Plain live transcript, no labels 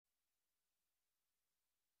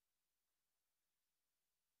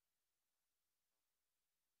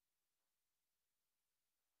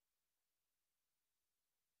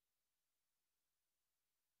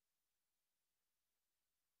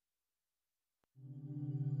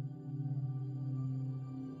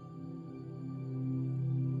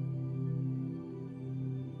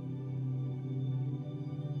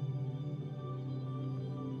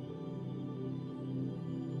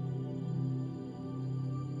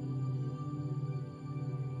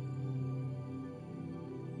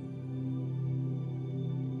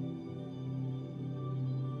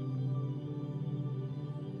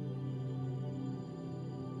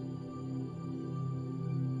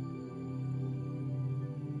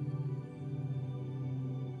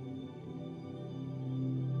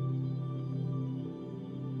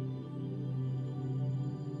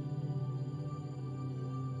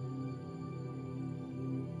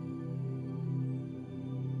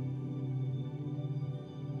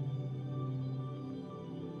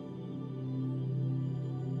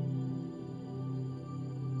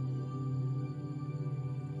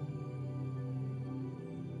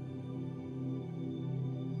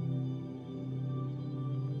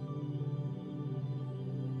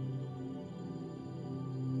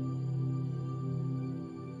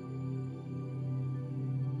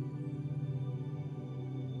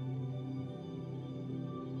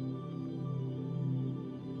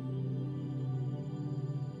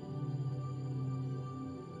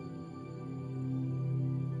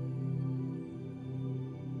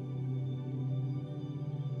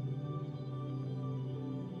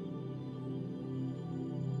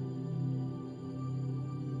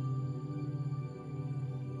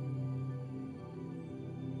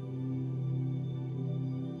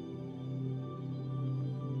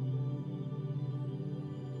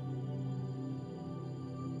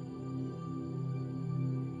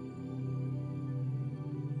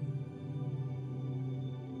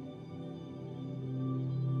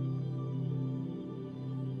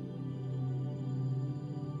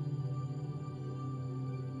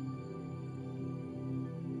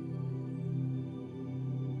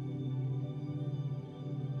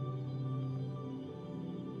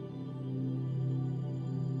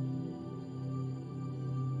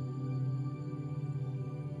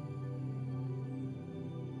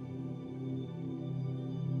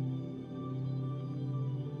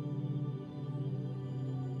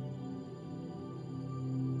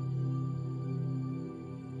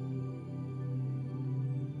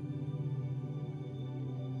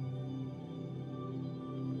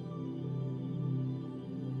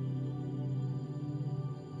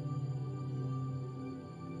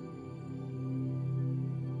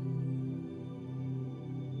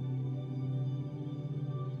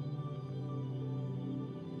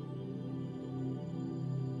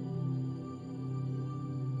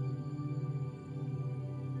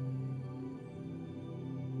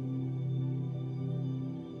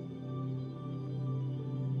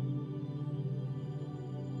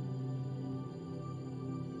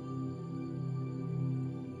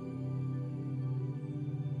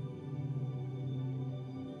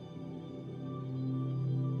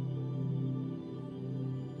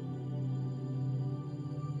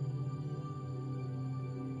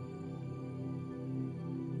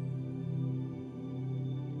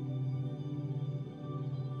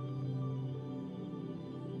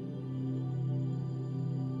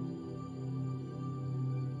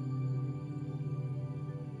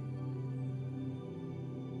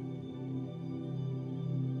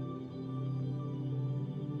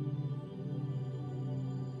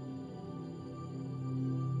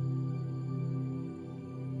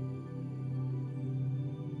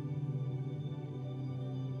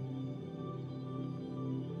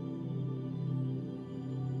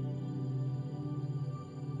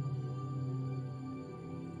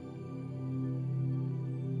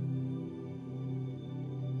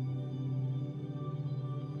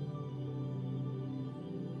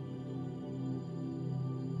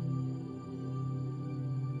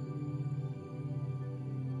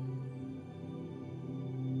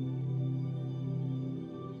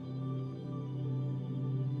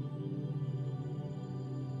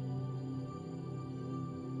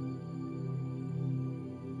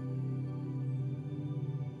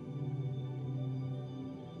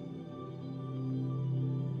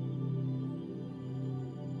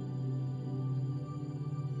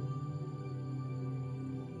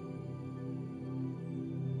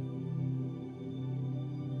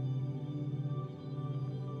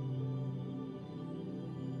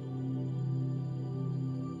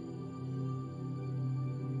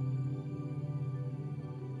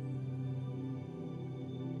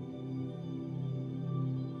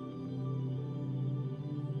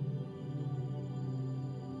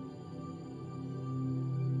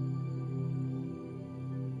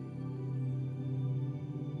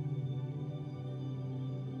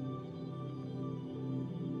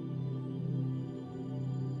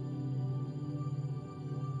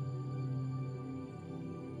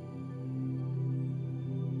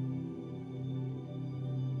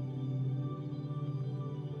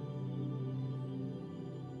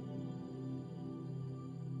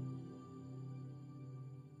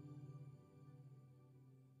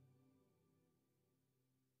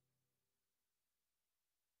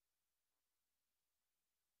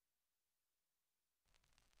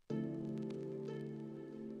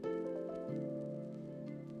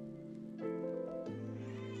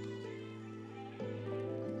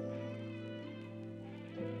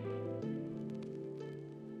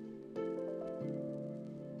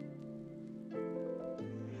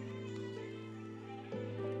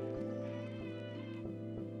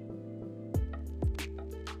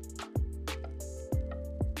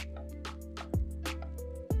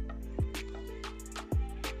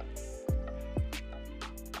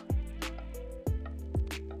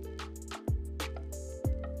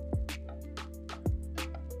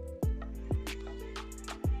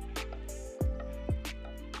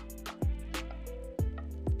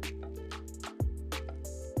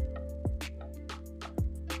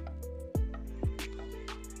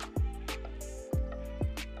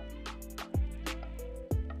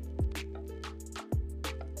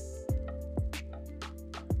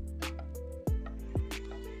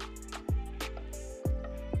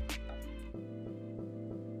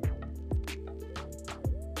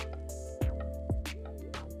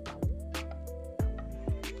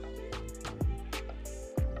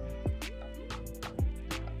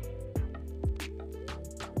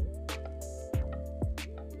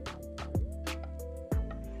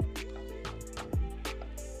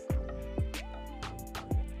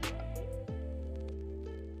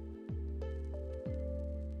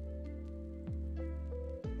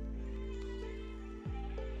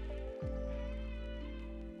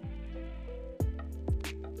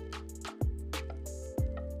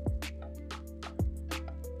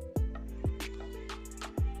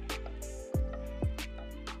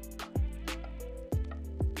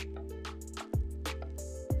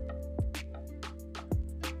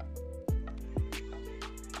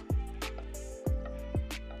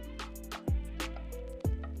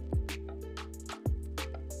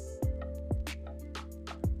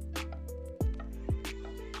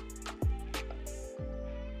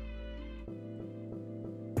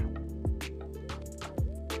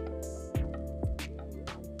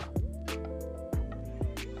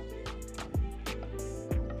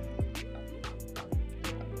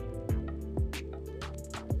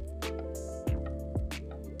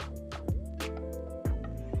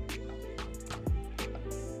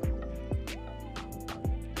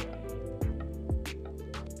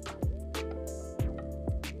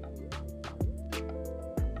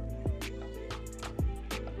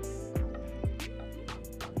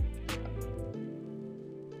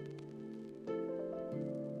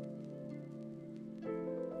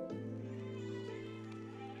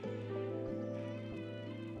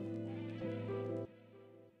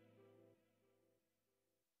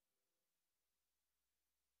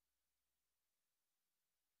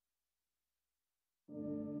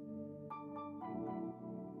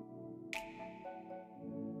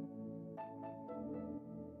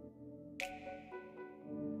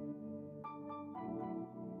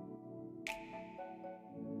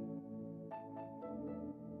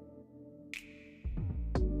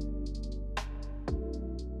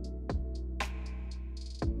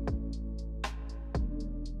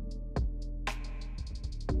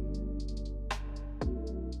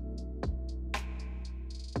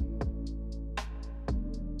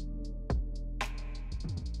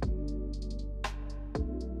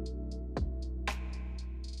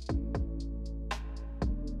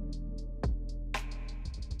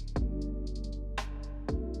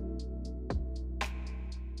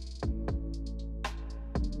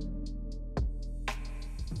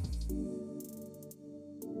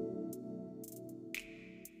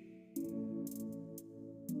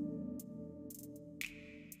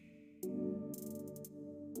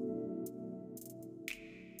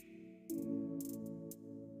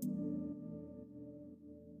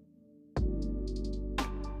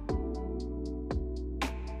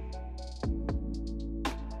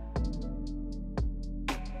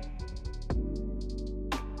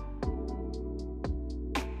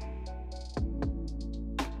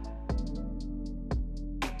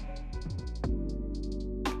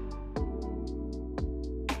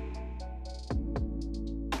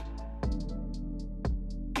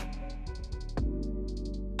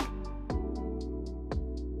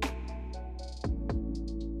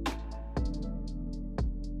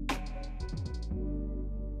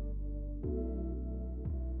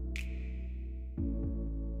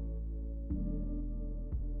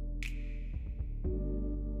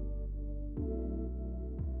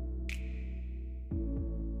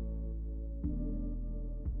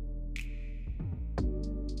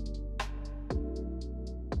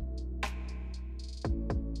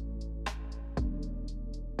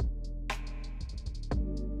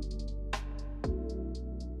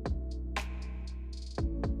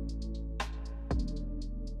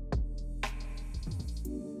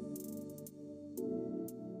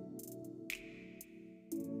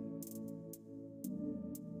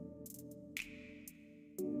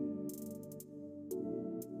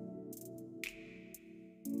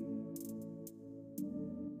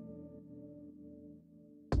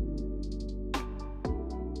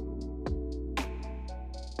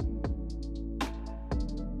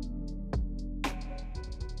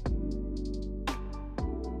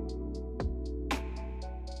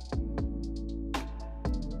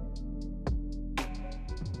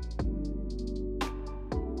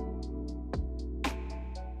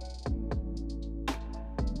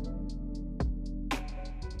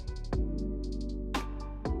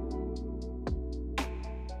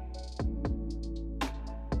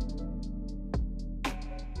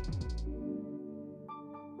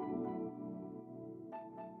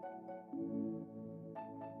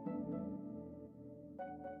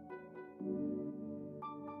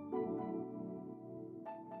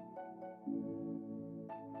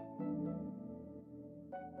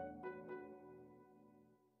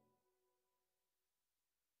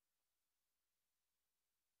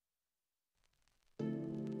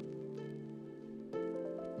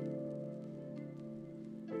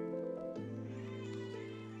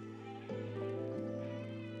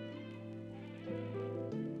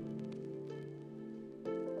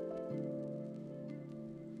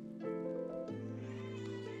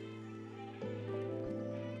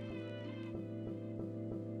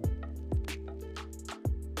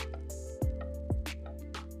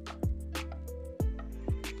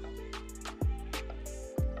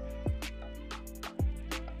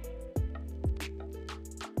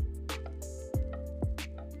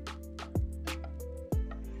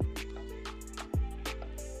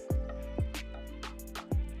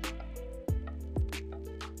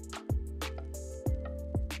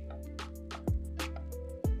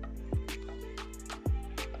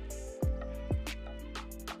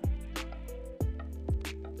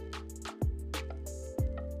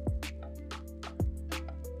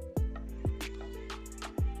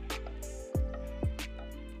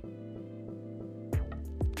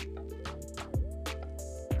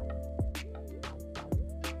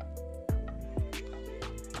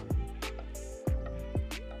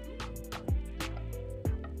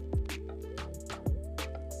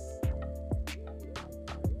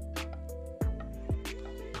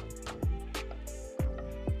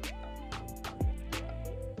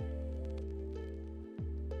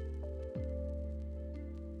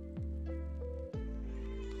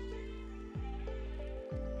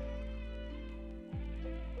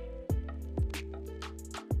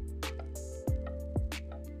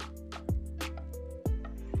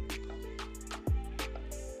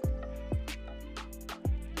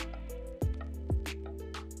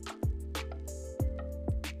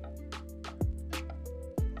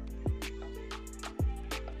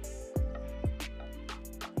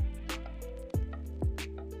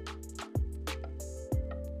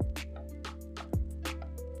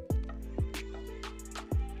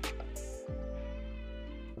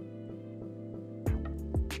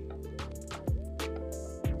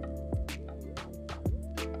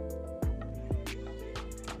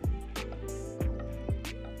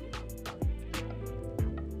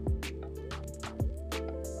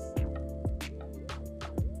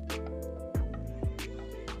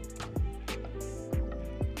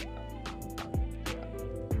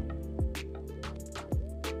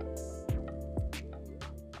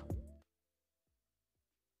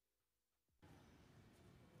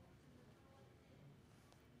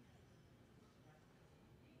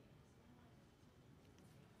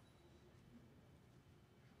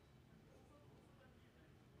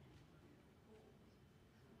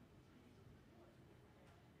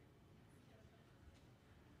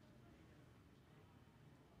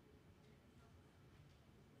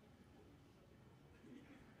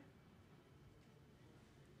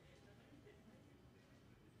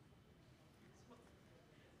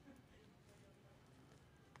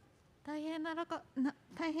大変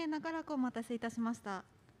長らくお待たせいたしました。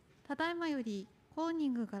ただいまよりコーニ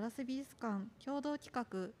ングガラス美術館共同企画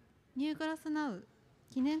ニューグラスナウ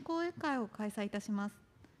記念講演会を開催いたします。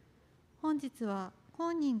本日はコ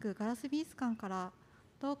ーニングガラス美術館から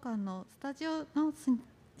同館のスタジオの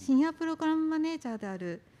シニアプログラムマネージャーであ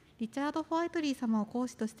るリチャード・ホワイトリー様を講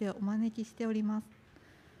師としてお招きしております。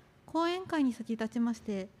講演会に先立ちまし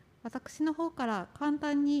て、私の方から簡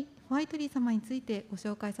単にホワイトリー様についてご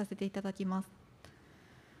紹介させていただきます。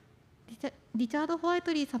リチャード・ホワイ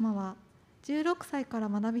トリー様は16歳から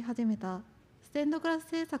学び始めたステンドグラス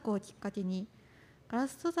制作をきっかけにガラ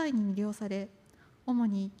ス素材に魅了され、主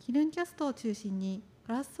にキルンキャストを中心に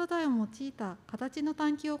ガラス素材を用いた形の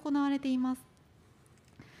探求を行われています。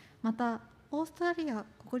またオーストラリア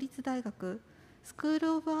国立大学スクー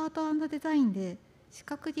ル・オブ・アート・デザインで視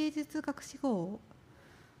覚芸術学士号を、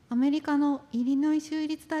アメリカのイリノイ州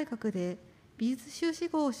立大学で美術修士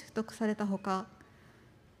号を取得されたほか、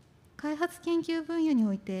開発研究分野に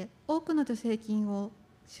おいて多くの助成金を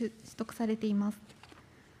取得されています。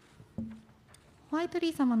ホワイト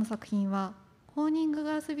リー様の作品はコーニング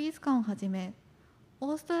ガラス美術館をはじめ、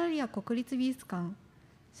オーストラリア国立美術館、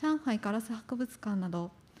上海ガラス博物館な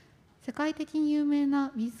ど世界的に有名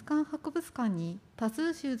な美術館博物館に多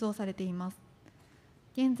数収蔵されています。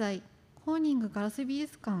現在コーニングガラス美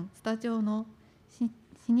術館スタジオのシ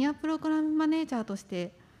ニアプログラムマネージャーとし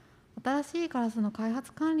て新しいガラスの開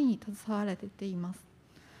発管理に携わられています。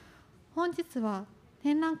本日は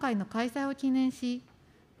展覧会の開催を記念し、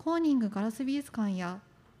コーニングガラス美術館や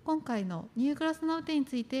今回のニューグラスナウ展に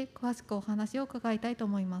ついて詳しくお話を伺いたいと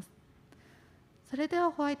思います。それで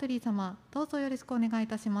はホワイトリー様、どうぞよろしくお願いい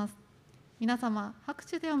たします。皆様、拍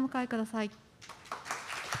手でお迎えください。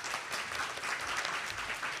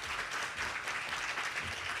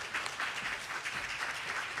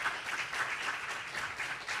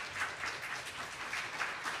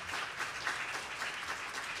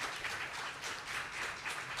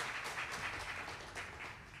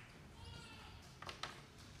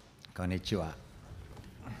こんにちは。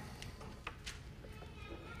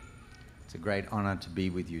It's a great honor to be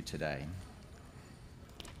with you today.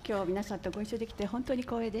 今日皆さんとご一緒できて本当に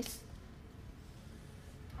光栄です。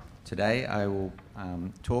Today I will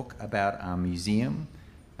talk about our museum,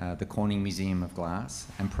 the Corning Museum of Glass,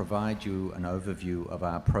 and provide you an overview of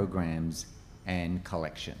our programs and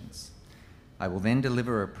collections. I will then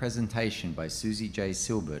deliver a presentation by Susie J.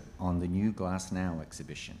 Silbert on the new Glass Now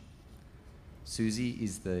exhibition. Susie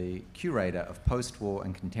is the curator of post-war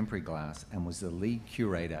and contemporary glass and was the lead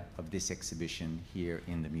curator of this exhibition here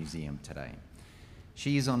in the museum today.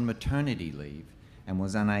 She is on maternity leave and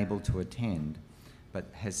was unable to attend, but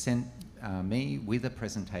has sent me with a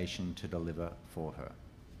presentation to deliver for her.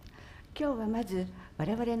 今日はまず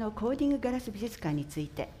我々のコーディングガラス美術館につい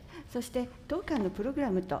て、そして当館のプログ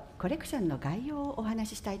ラムとコレクションの概要をお話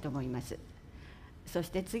ししたいと思います。そし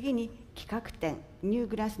て次に企画展ニュー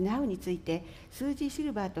グラスナウについてスージー・シ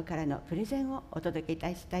ルバートからのプレゼンをお届けいた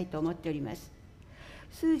したいと思っております。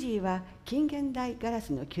スージーは近現代ガラ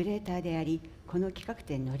スのキュレーターであり、この企画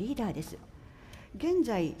展のリーダーです。現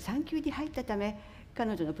在産休に入ったため、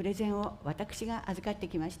彼女のプレゼンを私が預かって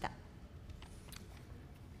きました。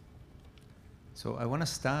So I want to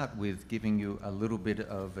start with giving you a little bit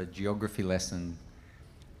of a geography lesson.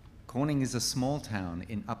 Corning is a small town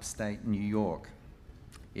in upstate New York.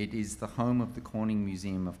 It is the home of the Corning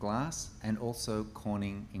Museum of Glass and also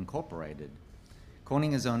Corning Incorporated.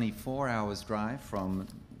 Corning is only 4 hours drive from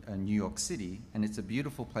New York City, and it's a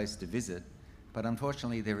beautiful place to visit, but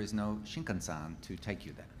unfortunately there is no Shinkansen to take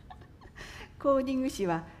you there. コーニング市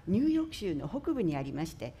はニューヨーク州の北部にありま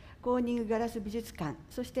して、コーニングガラス美術館、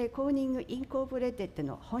そしてコーニングインコーポレーテッド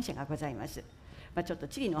の本社がございます。ちょっと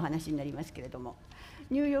地理のお話になりますけれども、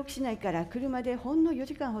ニューヨーク市内から車でほんの4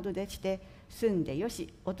時間ほどでして、住んでよ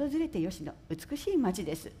し、訪れてよしの美しい街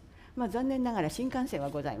です。残念ながら新幹線は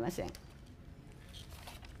ございません。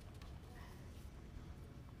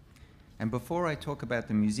And before I talk about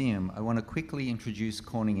the museum, I want to quickly introduce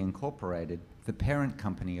Corning Incorporated, the parent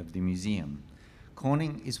company of the museum.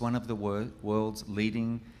 Corning is one of the world's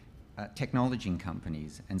leading technology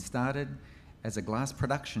companies and started as a glass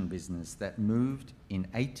production business that moved in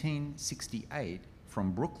 1868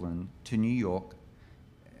 from Brooklyn, New York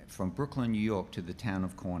to the town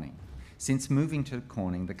of Corning. Since moving to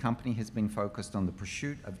Corning, the company has been focused on the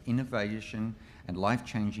pursuit of innovation and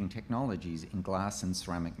life-changing technologies in glass and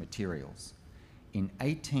ceramic materials. In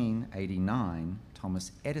 1889,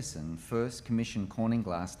 Thomas Edison first commissioned Corning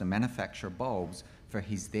Glass to manufacture bulbs for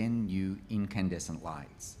his then new incandescent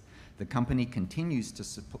lights. The company continues to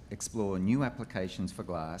explore new applications for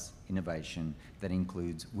glass innovation that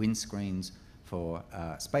includes windscreens for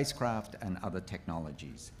spacecraft and other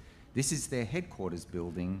technologies. This is their headquarters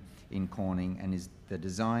building in Corning, and the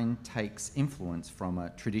design takes influence from a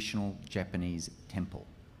traditional Japanese temple.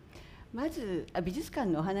 まず美術館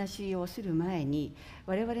のお話をする前に、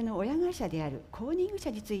我々の親会社であるコーニング社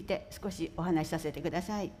について少しお話しさせてくだ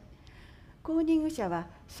さい。コーニング社は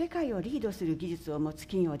世界をリードする技術を持つ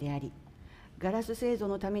企業であり、ガラス製造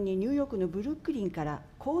のためにニューヨークのブルックリンから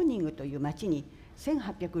コーニングという町に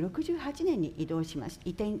1868年に移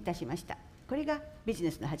転いたしました。これがビジネ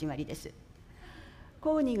スの始まりです。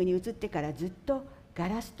コーニングに移ってからずっとガ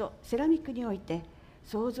ラスとセラミックにおいて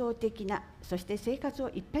創造的な、そして生活を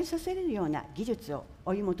一変させるような技術を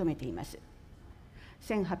追い求めています。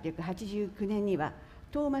1889年には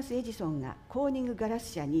トーマス・エジソンがコーニングガラ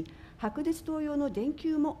ス社に白熱灯用の電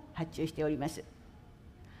球も発注しております。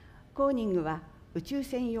コーニングは宇宙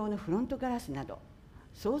船用のフロントガラスなど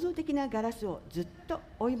創造的なガラスをずっと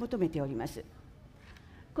追い求めております。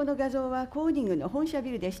この画像はコーニングの本社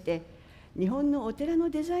ビルでして、日本のお寺の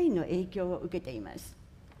デザインの影響を受けています。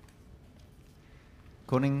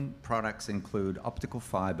Corning products include optical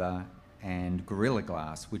fiber and Gorilla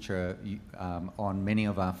Glass, which are on many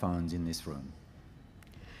of our phones in this room.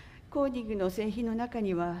 コーニングの製品の中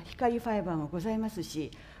には光ファイバーもございますし、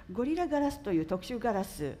ゴリラガラスという特殊ガラ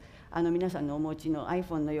ス、皆さんのお持ちの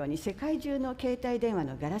iPhone のように世界中の携帯電話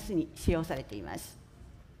のガラスに使用されています。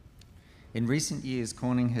In recent years,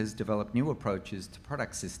 Corning has developed new approaches to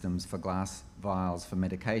product systems for glass vials for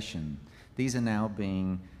medication. These are now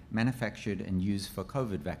being manufactured and used for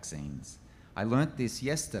COVID vaccines. I learnt this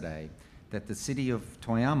yesterday, that the city of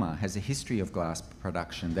Toyama has a history of glass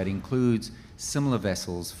production that includes similar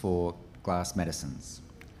vessels for glass medicines.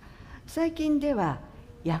 最近では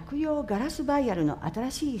薬用ガラスバイアルの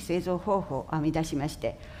新しい製造方法を編み出しまし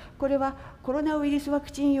て、これはコロナウイルスワク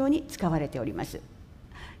チン用に使われております。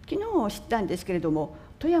昨日知ったんですけれども、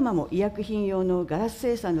富山も医薬品用のガラス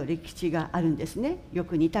生産の歴史があるんですね。よ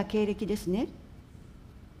く似た経歴ですね。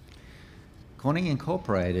Corning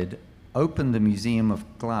Incorporated opened the Museum of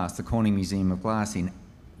Glass, the Corning Museum of Glass, in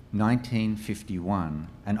 1951,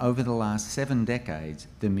 and over the last 7 decades,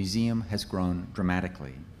 the museum has grown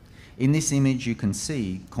dramatically. In this image, you can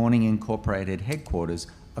see Corning Incorporated headquarters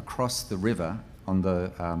across the river on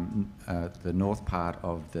the north part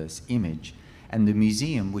of this image, and the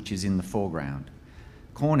museum, which is in the foreground.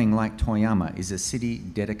 Corning, like Toyama, is a city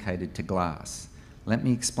dedicated to glass. Let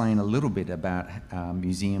me explain a little bit about our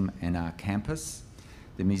museum and our campus.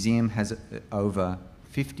 The museum has over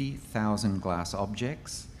 50,000 glass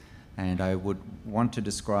objects, and I would want to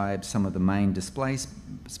describe some of the main display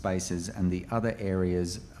spaces and the other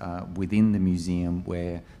areas within the museum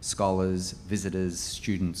where scholars, visitors,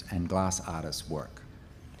 students, and glass artists work.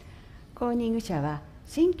 コーニング社は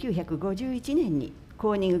1951年に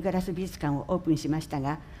コーニングガラス美術館をオープンしました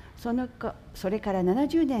が、それから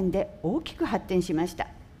70年で大きく発展しました。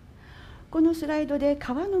このスライドで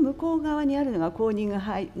川の向こう側にあるのがコーニング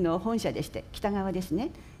の本社でして、北側です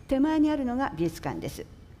ね。手前にあるのが美術館です。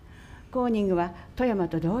コーニングは富山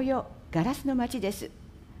と同様、ガラスの町です。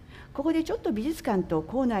ここでちょっと美術館と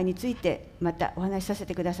構内についてまたお話しさせ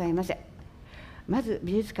てくださいませ。まず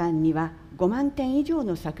美術館には5万点以上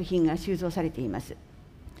の作品が収蔵されています。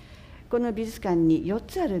この美術館に4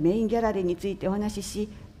つあるメインギャラリーについてお話しし、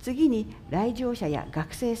次に来場者や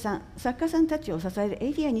学生さん、作家さんたちを支える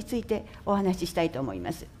エリアについてお話ししたいと思い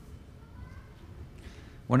ます。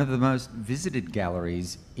One of the most visited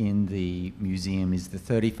galleries in the museum is the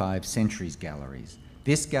 35 Centuries Galleries.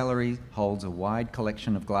 This gallery holds a wide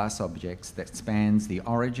collection of glass objects that spans the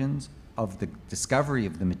origins of the discovery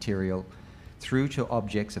of the material through to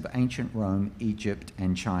objects of ancient Rome, Egypt,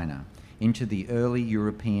 and China, into the early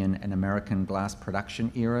European and American glass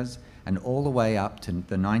production eras, and all the way up to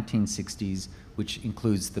the 1960s, which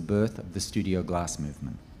includes the birth of the studio glass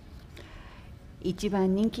movement. 一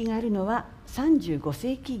番人気があるのは35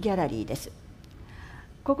世紀ギャラリーです。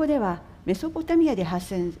ここではメソポタミアで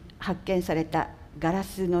発見されたガラ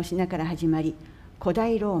スの品から始まり、古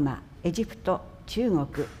代ローマ、エジプト、中国、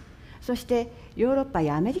そしてヨーロッパ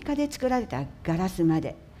やアメリカで作られたガラスま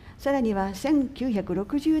で、さらには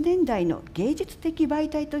1960年代の芸術的媒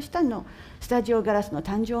体としてのスタジオガラスの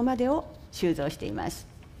誕生までを収蔵しています。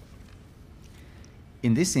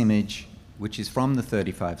In this image, which is from the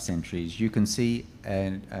 35 centuries, you can see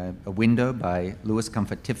a window by Louis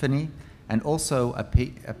Comfort Tiffany, and also a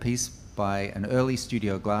piece by an early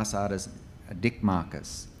studio glass artist, Dick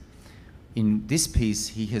Marcus. In this piece,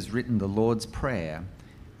 he has written the Lord's Prayer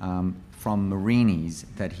from Marini's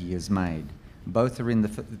that he has made. Both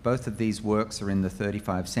of these works are in the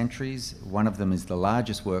 35 centuries. One of them is the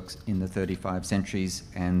largest works in the 35 centuries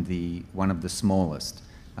and one of the smallest.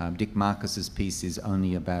 Dick Marcus's piece is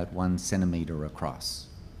only about 1 centimeter across.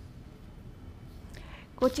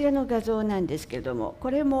 こちらの画像なんですけれども、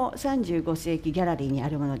これも35世紀ギャラリーにあ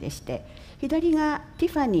るものでして、左がティ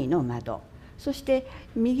ファニーの窓、そして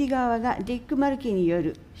右側がディック・マルキーによ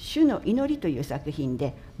る主の祈りという作品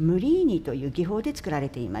で、ムリーニという技法で作られ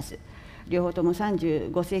ています。両方とも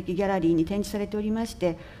35世紀ギャラリーに展示されておりまし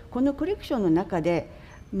て、このコレクションの中で、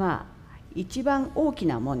一番大き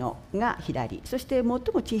なものが左、そして最も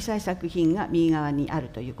小さい作品が右側にある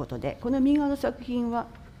ということで、この右側の作品は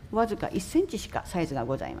わずか1センチしかサイズが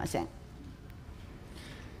ございません。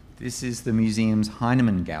This is the museum's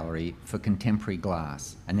Heinemann Gallery for contemporary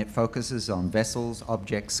glass, and it focuses on vessels,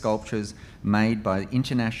 objects, sculptures made by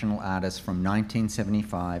international artists from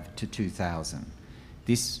 1975 to 2000.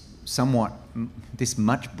 This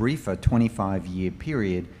much briefer 25-year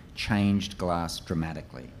period changed glass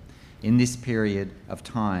dramatically. In this period of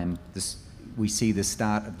time, we see the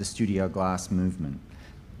start of the studio glass movement.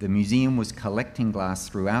 The museum was collecting glass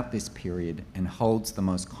throughout this period and holds the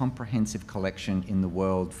most comprehensive collection in the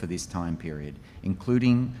world for this time period,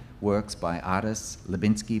 including works by artists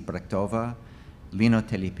Lebinsky, Brechtova, Lino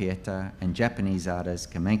Telepieta, and Japanese artists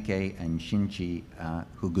Kameke and Shinji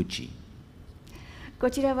Huguchi. こ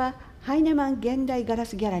ちらはハイネマン現代ガラ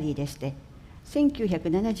スギャラリーでして、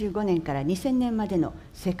1975年から2000年までの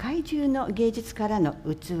世界中の芸術からの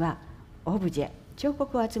器、オブジェ、彫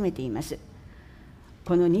刻を集めています。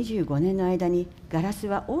この25年の間にガラス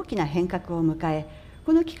は大きな変革を迎え、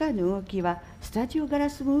この期間の動きはスタジオガラ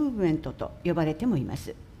スムーブメントと呼ばれてもいま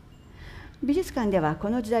す。美術館ではこ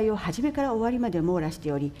の時代を初めから終わりまで網羅し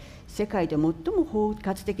ており、世界で最も包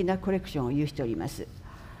括的なコレクションを有しております。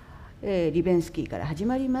リベンスキーから始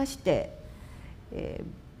まりまして、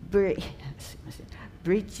ブリ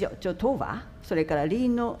ッジョ・トーバ、それからリー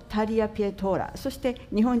ノ・タリア・ピエトーラ、そして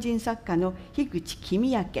日本人作家の樋口公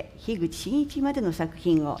明、樋口真一までの作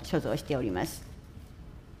品を所蔵しております。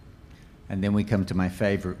And then we come to my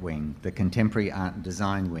favorite wing, the Contemporary Art and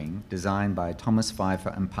Design wing, designed by Thomas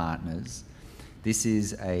Pfeiffer and Partners. This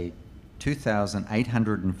is a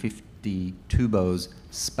 2,850 tubos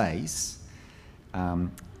space,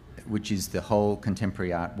 which is the whole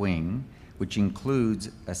contemporary art wing, which includes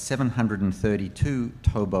a 732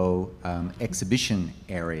 tobo exhibition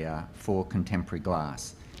area for contemporary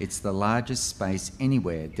glass. It's the largest space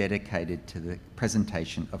anywhere dedicated to the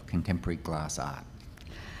presentation of contemporary glass art.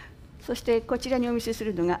 そしてこちらにお見せす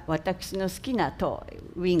るのが私の好きなウ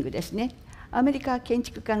ィングですね。アメリカ建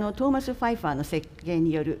築家のトーマス・ファイファーの設計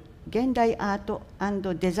による現代アート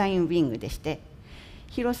&デザインウィングでして、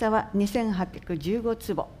広さは2815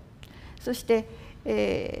坪、そしてギ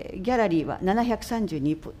ャラリーは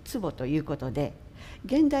732坪ということで、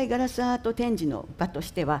現代ガラスアート展示の場と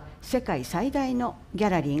しては世界最大のギャ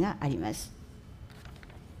ラリーがあります。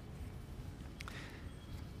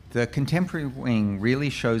The contemporary wing really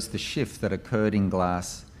shows the shift that occurred in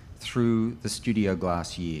glass through the studio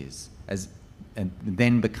glass years, and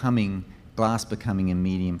then glass becoming a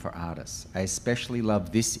medium for artists. I especially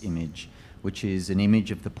love this image, which is an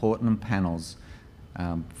image of the Portland panels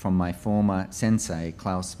from my former sensei,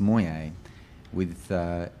 Klaus Moye, with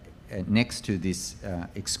next to this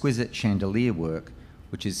exquisite chandelier work,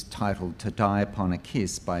 which is titled To Die Upon a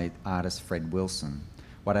Kiss by artist Fred Wilson.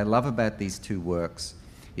 What I love about these two works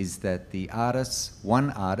is that one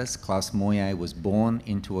artist, Klaus Moye, was born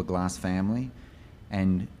into a glass family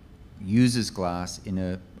and uses glass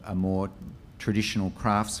in a more traditional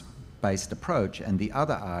crafts-based approach, and the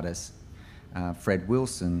other artist, Fred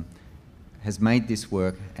Wilson, has made this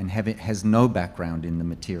work and has no background in the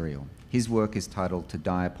material. His work is titled To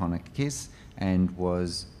Die Upon a Kiss, and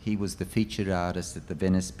he was the featured artist at the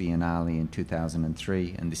Venice Biennale in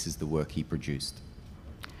 2003, and this is the work he produced.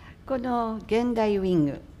 この現代ウィン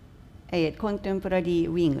グ、コンテンポラリー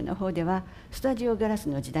ウィングの方では、スタジオガラス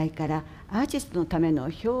の時代からアーティストのための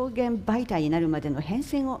表現媒体になるまでの変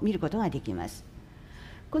遷を見ることができます。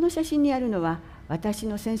この写真にあるのは、私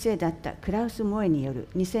の先生だったクラウス・モエによる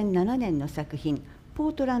2007年の作品「ポ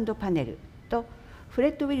ートランドパネル」とフレ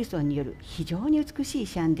ッド・ウィルソンによる非常に美しい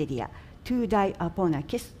シャンデリア「To Die Upon a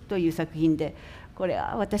Kiss」という作品で、これ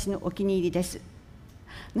は私のお気に入りです。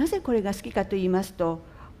なぜこれが好きかと言いますと、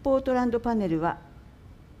ポートランドパネルは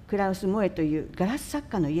クラウス・モエというガラス作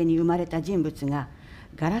家の家に生まれた人物が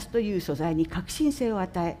ガラスという素材に革新性を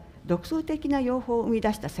与え、独創的な用法を生み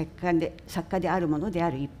出した作家であるものであ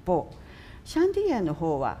る一方、シャンデリアの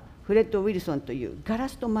方はフフレッド・ウィルソンというガラ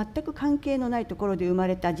スと全く関係のないところで生ま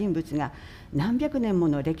れた人物が何百年も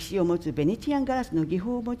の歴史を持つベネチアンガラスの技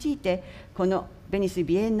法を用いて、このベニス・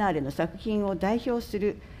ビエンナーレの作品を代表す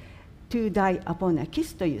る To Die Upon a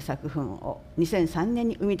Kiss という作品を2003年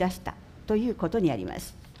に生み出したということにありま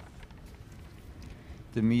す。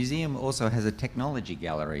The museum also has a technology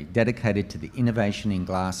gallery dedicated to the innovation in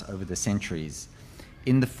glass over the centuries.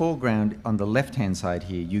 In the foreground, on the left-hand side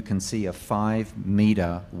here, you can see a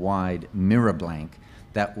 5-meter wide mirror blank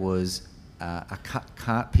that was a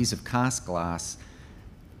piece of cast glass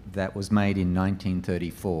that was made in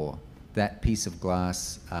 1934. That piece of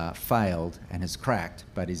glass failed and has cracked,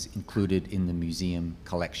 but is included in the museum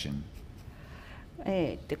collection.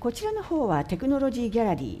 こちらの方はテクノロジーギャ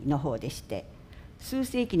ラリーの方でして、数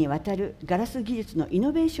世紀にわたるガラス技術のイ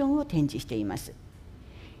ノベーションを展示しています。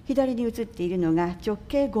左に写っているのが直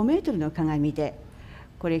径5メートルの鏡で、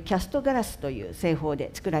これキャストガラスという製法で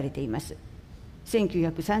作られています。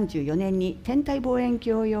1934年に天体望遠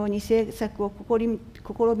鏡用に製作を試み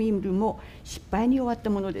るも失敗に終わった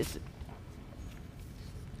ものです。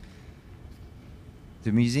The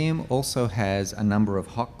museum also has a number of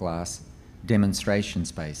hot glass demonstration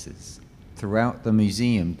spaces. Throughout the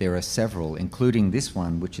museum, there are several, including this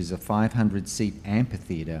one, which is a 500-seat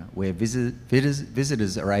amphitheatre where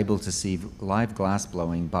visitors are able to see live glass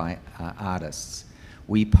blowing by artists.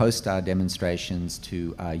 We post our demonstrations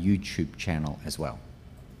to our YouTube channel as well.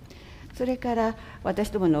 それから私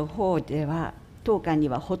どもの方では、当館に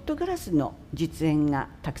はホットガラスの実演が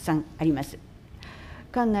たくさんあります。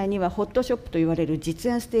館内にはホットショップといわれる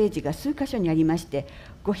実演ステージが数カ所にありまして、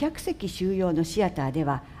500席収容のシアターで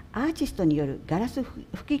はアーティストによるガラス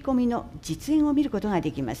吹き込みの実演を見ることが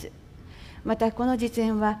できます。またこの実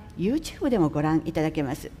演は YouTube でもご覧いただけ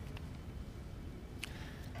ます。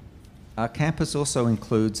Our campus also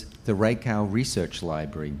includes the Reikau Research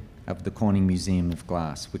Library of the Corning Museum of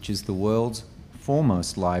Glass, which is the world's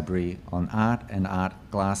foremost library on art and art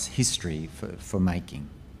glass history for making.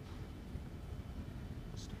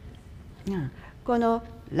 この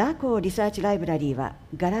ラコーリサーチライブラリーは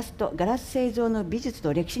ガラスとガラス製造の美術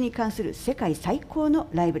と歴史に関する世界最高の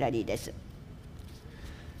ライブラリーです。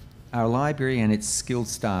Our library and its skilled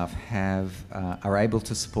staff are able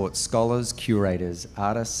to support scholars, curators,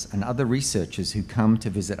 artists, and other researchers who come to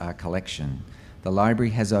visit our collection. The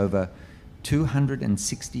library has over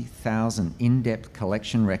 260,000 in-depth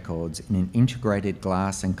collection records in an integrated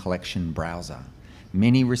glass and collection browser.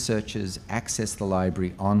 Many researchers access the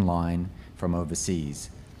library online from overseas,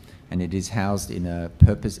 and it is housed in a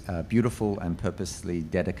beautiful and purposely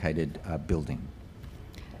dedicated building.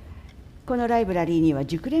 このライブラリーには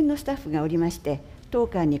熟練のスタッフがおりまして、当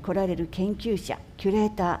館に来られる研究者、キュレー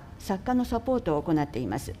ター、作家のサポートを行ってい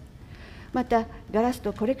ます。また、ガラス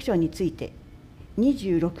とコレクションについて、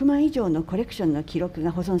26万以上のコレクションの記録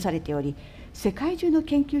が保存されており、世界中の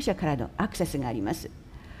研究者からのアクセスがあります。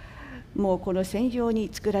もうこの専用に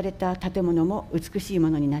作られた建物も美しいも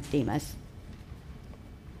のになっています。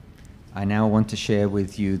I now want to share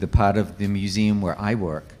with you the part of the museum where I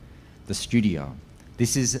work, the studio.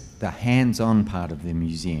 This is the hands-on part of the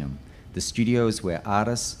museum. The studio is where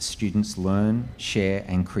artists, students learn, share,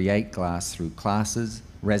 and create glass through classes,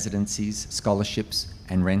 residencies, scholarships,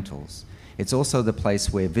 and rentals. It's also the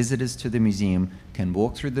place where visitors to the museum can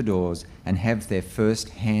walk through the doors and have their first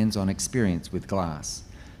hands-on experience with glass.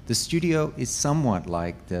 The studio is somewhat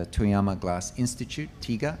like the Toyama Glass Institute,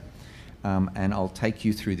 TIGA, and I'll take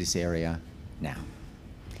you through this area now.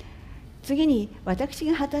 次に私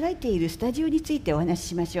が働いているスタジオについてお話し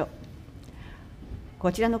しましょう。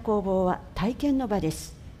こちらの工房は体験の場で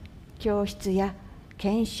す。教室や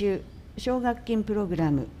研修、奨学金プログ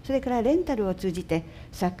ラム、それからレンタルを通じて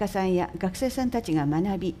作家さんや学生さんたちが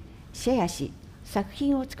学び、シェアし、作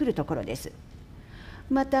品を作るところです。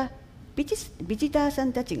またビジターさ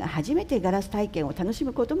んたちが初めてガラス体験を楽し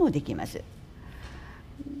むこともできます。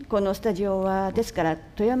このスタジオはですから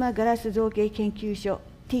富山ガラス造形研究所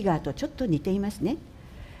ティガーとちょっと似ていますね。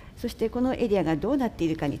そしてこのエリアがどうなってい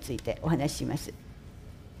るかについてお話しします。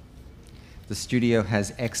The studio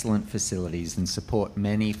has excellent facilities and support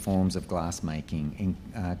many forms of glass making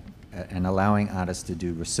and allowing artists to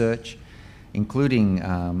do research, including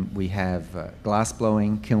we have glass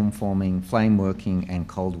blowing, kiln forming, flame working, and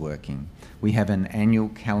cold working. We have an annual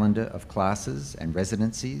calendar of classes and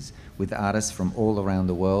residencies with artists from all around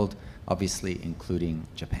the world, obviously including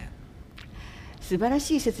Japan. 素晴ら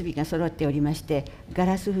しい設備が揃っておりまして、ガ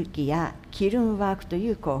ラス吹きやキルンワークと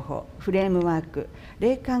いう工法、フレームワーク、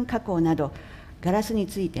冷感加工など、ガラスに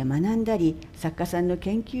ついて学んだり、作家さんの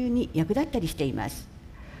研究に役立ったりしています。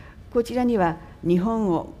こちらには日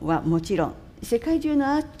本はもちろん、世界中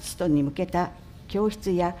のアーティストに向けた教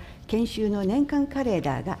室や研修の年間カレン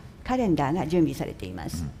ダーが準備されていま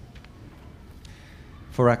す。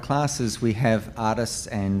For our classes, we have artists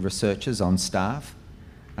and researchers on staff.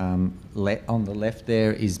 On the left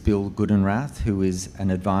there is Bill Goodenrath, who is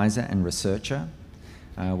an advisor and researcher.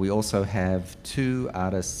 We also have two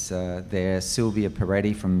artists there, Sylvia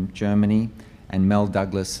Peretti from Germany and Mel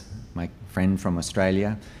Douglas, my friend from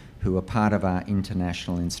Australia, who are part of our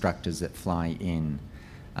international instructors that fly in.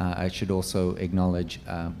 I should also acknowledge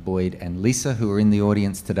Boyd and Lisa, who are in the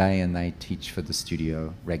audience today, and they teach for the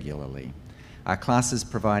studio regularly. Our classes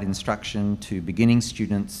provide instruction to beginning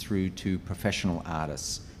students through to professional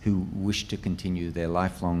artists who wish to continue their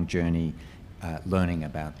lifelong journey learning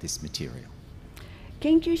about this material.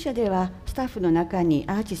 研究者ではスタッフの中に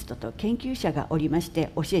アーティストと研究者がおりまし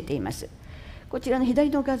て教えています。こちらの左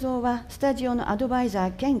の画像はスタジオのアドバイザ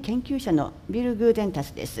ー兼研究者のビル・グーデンタ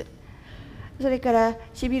スです。それから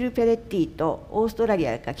シビル・ペレッティとオーストラリ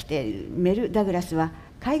アから来ているメル・ダグラスは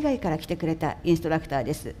海外から来てくれたインストラクター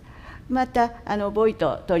です。またボイ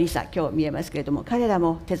トとリサ、今日見えますけれども、彼ら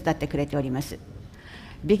も手伝ってくれております。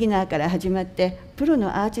ビギナーから始まってプロ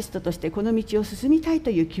のアーティストとしてこの道を進みたい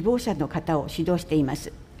という希望者の方を指導していま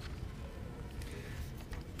す。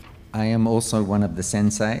I am also one of the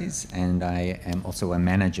senseis, and I am also a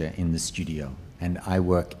manager in the studio, and I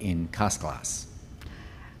work in cast glass.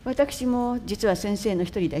 私も実は先生の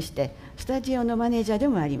一人でして、スタジオのマネージャーで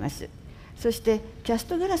もあります。そしてキャス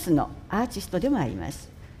トガラスのアーティストでもありま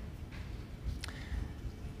す。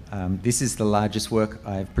This is the largest work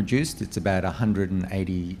I've produced. It's about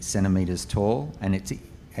 180 centimeters tall, and it's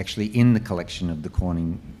actually in the collection of the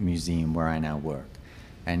Courning Museum where I now work.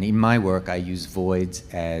 And in my work, I use voids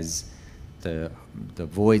as the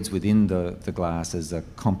voids within the glass as a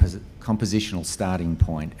compositional starting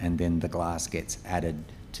point, and then the glass gets added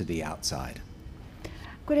to the outside.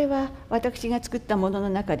 これは私が作ったものの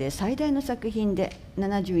中で最大の作品で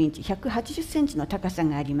70インチ、180センチの高さ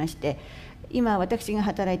がありまして、今私が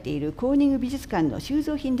働いているコーニング美術館の収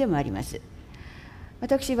蔵品でもあります。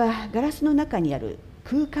私はガラスの中にある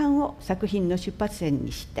空間を作品の出発点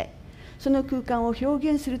にして、その空間を表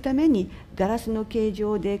現するためにガラスの形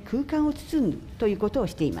状で空間を包むということを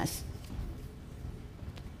しています。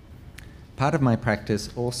Part of my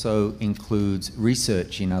practice also includes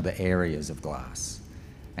research in other areas of glass.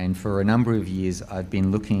 And for a number of years, I've been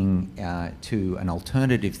looking to an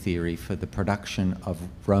alternative theory for the production of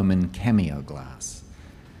Roman cameo glass.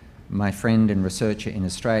 My friend and researcher in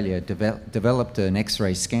Australia developed an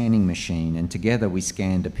X-ray scanning machine, and together we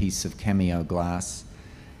scanned a piece of cameo glass,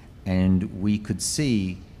 and we could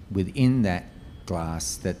see within that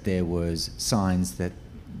glass that there was signs that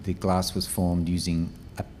the glass was formed using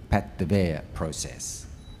a pâte de verre process.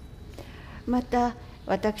 また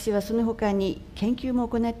私はその他に研究も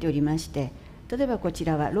行っておりまして、例えばこち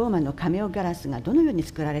らはローマのカメオガラスがどのように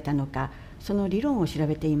作られたのか、その理論を調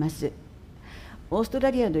べています。オーストラ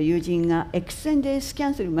リアの友人が X 線でスキャ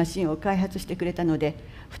ンするマシンを開発してくれたので、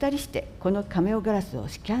2人してこのカメオガラスを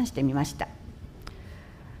スキャンしてみました。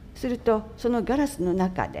するとそのガラスの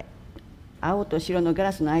中で青と白のガ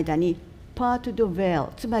ラスの間にパート・ド・ヴェ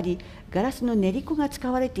ル、つまりガラスの練り粉が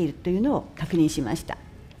使われているというのを確認しました。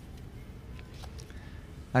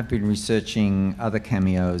I've been researching other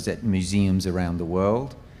cameos at museums around the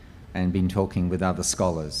world and been talking with other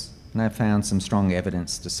scholars. And I've found some strong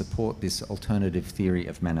evidence to support this alternative theory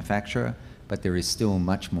of manufacture, but there is still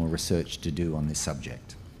much more research to do on this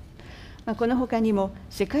subject. この他にも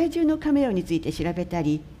世界中のカメオについて調べた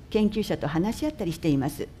り、研究者と話し合ったりしていま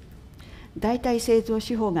す。代替製造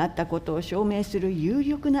手法があったことを証明する有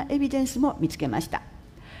力なエビデンスも見つけました。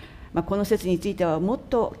この説についてはもっ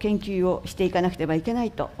と研究をしていかなくてはいけな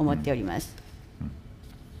いと思っております。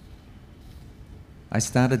I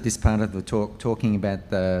started this part of the talk talking about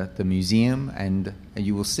the museum, and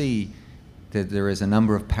you will see that there is a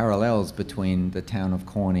number of parallels between the town of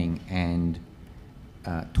Corning and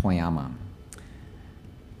Toyama.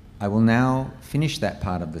 I will now finish that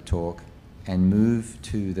part of the talk and move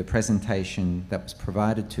to the presentation that was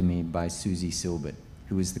provided to me by Susie Silbert,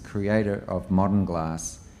 who is the creator of modern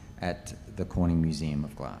glass at the Corning Museum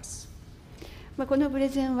of Glass. このプレ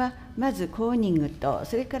ゼンはまずコーニングと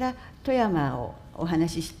それから富山をお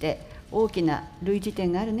話しして、大きな類似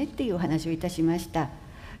点があるねっていうお話をいたしました。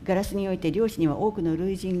ガラスにおいて量子には多くの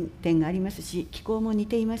類似点がありますし、気候も似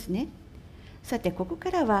ていますね。さてここ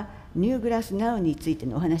からはニューグラスナウについて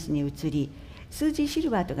のお話に移り、スージー・シ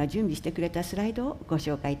ルバートが準備してくれたスライドをご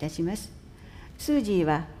紹介いたします。スージー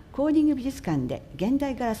はコーニング美術館で現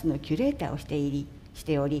代ガラスのキュレーターをし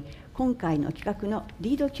ており、今回の企画の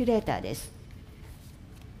リードキュレーターです。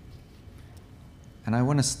And I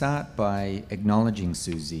want to start by acknowledging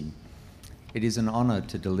Susie. It is an honor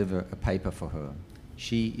to deliver a paper for her.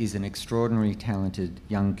 She is an extraordinarily talented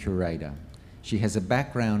young curator. She has a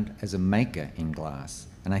background as a maker in glass,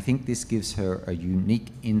 and I think this gives her a unique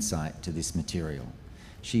insight to this material.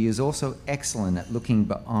 She is also excellent at looking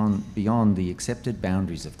beyond the accepted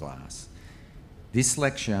boundaries of glass. This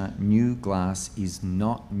lecture, New Glass is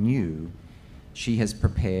Not New, she has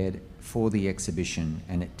prepared for the exhibition,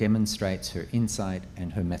 and it demonstrates her insight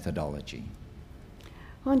and her methodology.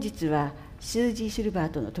 本日はスージー・シルバ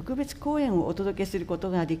ーとの特別講演をお届けするこ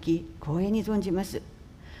とができ、光栄に存じます。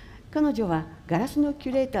彼女はガラスのキ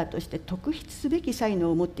ュレーターとして特筆すべき才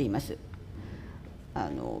能を持っています。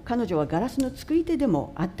彼女はガラスの作り手で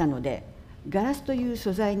もあったので、ガラスという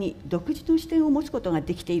素材に独自の視点を持つことが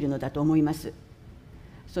できているのだと思います。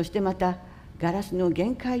そしてまた、ガラスの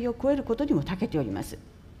限界を超えることにも長けております。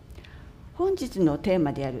本日のテー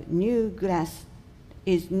マである New Glass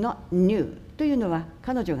is Not New というのは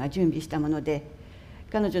彼女が準備したもので、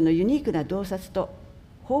彼女のユニークな洞察と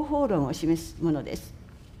方法論を示すものです。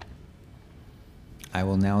I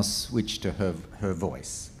will now switch to her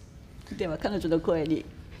voice. では彼女の声に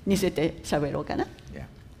似せて喋ろうかな。Yeah.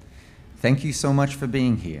 Thank you so much for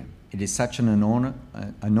being here. It is such an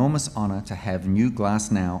enormous honor to have New Glass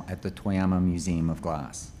now at the Toyama Museum of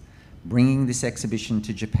Glass. Bringing this exhibition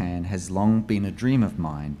to Japan has long been a dream of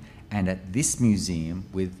mine, and at this museum,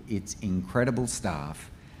 with its incredible staff,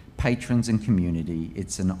 patrons and community,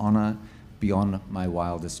 it's an honor beyond my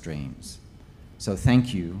wildest dreams. So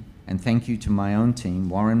thank you, and thank you to my own team,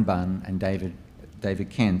 Warren Bunn and David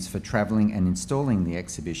Kentz, for traveling and installing the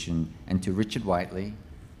exhibition, and to Richard Whiteley,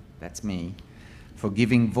 that's me, for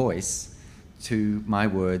giving voice to my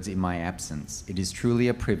words in my absence. It is truly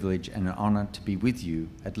a privilege and an honor to be with you,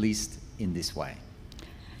 at least in this way.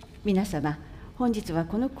 皆様、本日は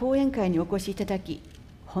この講演会にお越しいただき、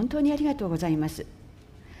本当にありがとうございます。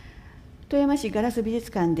富山市ガラス美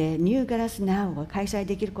術館でニューガラスナウを開催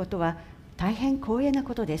できることは大変光栄な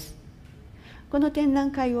ことです。この展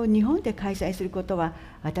覧会を日本で開催することは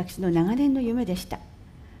私の長年の夢でした。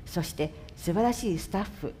そして素晴らしいスタッ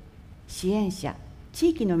フ、支援者、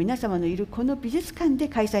地域の皆様のいるこの美術館で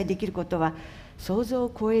開催できることは想像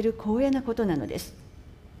を超える光栄なことなのです。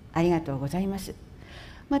ありがとうございます。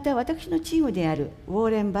また私のチームであるウォー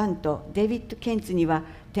レン・バンとデビッド・ケンツには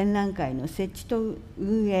展覧会の設置と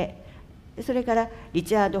運営、それからリ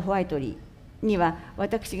チャード・ホワイトリーには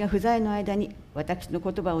私が不在の間に私の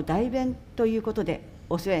言葉を代弁ということで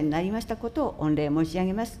お世話になりましたことを御礼申し上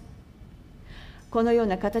げます。このよう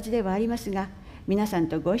な形ではありますが、皆さん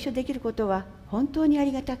とご一緒できることは本当にあ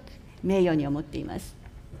りがたく名誉に思っています。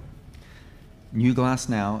New Glass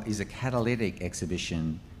Now is a catalytic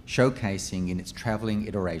exhibition showcasing in its traveling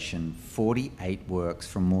iteration 48 works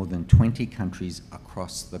from more than 20 countries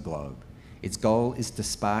across the globe. Its goal is to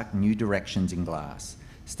spark new directions in glass,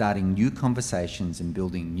 starting new conversations and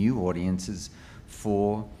building new audiences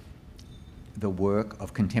for the work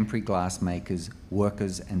of contemporary glass makers,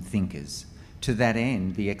 workers and thinkers. To that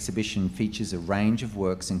end, the exhibition features a range of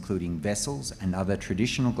works including vessels and other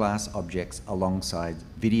traditional glass objects alongside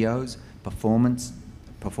videos, performance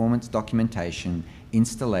documentation,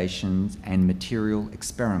 installations and material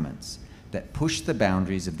experiments that push the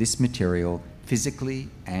boundaries of this material physically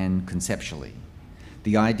and conceptually.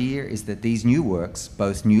 The idea is that these new works,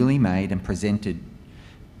 both newly made and presented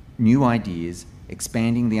new ideas,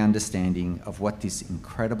 expanding the understanding of what this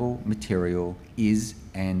incredible material is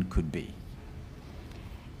and could be.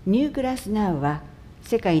 ニューグラスナウは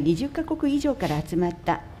世界20カ国以上から集まっ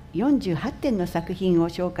た48点の作品を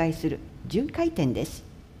紹介する巡回展です。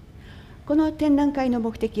この展覧会の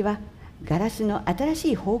目的はガラスの新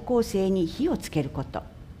しい方向性に火をつけること、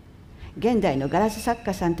現代のガラス作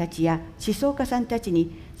家さんたちや思想家さんたち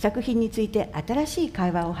に作品について新しい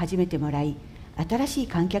会話を始めてもらい、新しい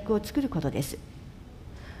観客を作ることです。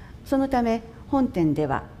そのため本展で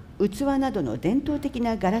は器などの伝統的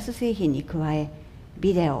なガラス製品に加え、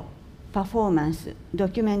ビデオ、パフォーマンス、ド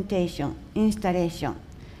キュメンテーション、インスタレーション、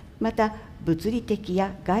また物理的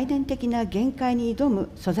や概念的な限界に挑む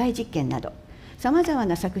素材実験など、さまざま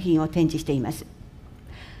な作品を展示しています。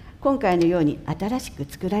今回のように新しく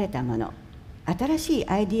作られたもの、新しい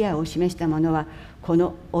アイディアを示したものは、こ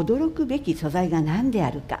の驚くべき素材が何であ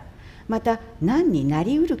るか、また何にな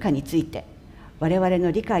りうるかについて、我々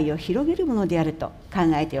の理解を広げるものであると考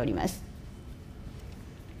えております。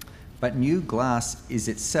But new glass is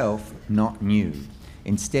itself not new.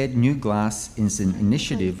 Instead, New Glass is an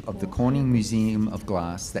initiative of the Corning Museum of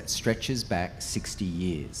Glass that stretches back 60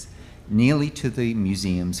 years, nearly to the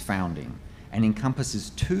museum's founding, and encompasses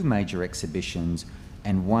two major exhibitions,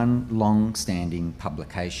 and one long-standing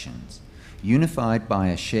publication. Unified by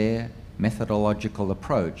a shared methodological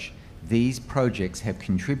approach, these projects have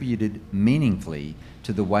contributed meaningfully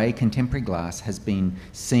to the way contemporary glass has been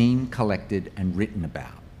seen, collected, and written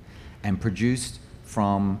about, and produced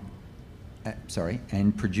from the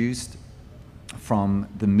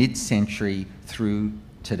mid-century through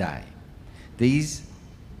today. This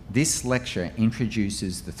lecture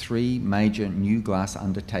introduces the three major new glass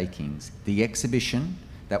undertakings: the exhibition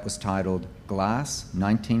that was titled Glass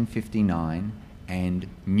 1959 and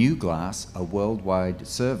New Glass, a Worldwide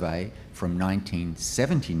Survey from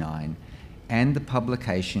 1979, and the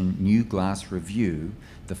publication New Glass Review,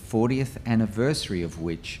 the 40th anniversary of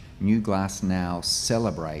which New Glass now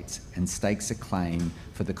celebrates and stakes a claim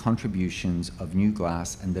for the contributions of New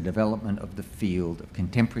Glass and the development of the field of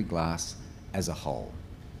contemporary glass as a whole.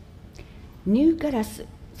 ニューガラス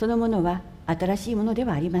そのものは新しいもので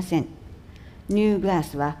はありません。ニューグラ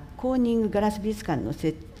スはコーニングガラス美術館の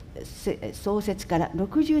創設から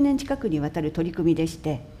60年近くにわたる取り組みでし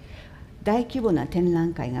て、大規模な展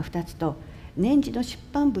覧会が2つと年次の出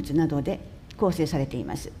版物などで構成されてい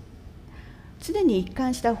ます。常に一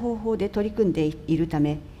貫した方法で取り組んでいるた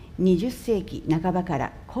め、20世紀半ばか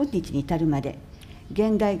ら今日に至るまで、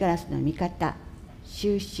現代ガラスの見方、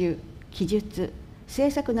収集、記述、制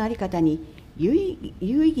作の在り方に有意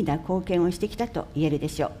義な貢献をしてきたと言えるで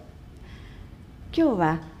しょう。今日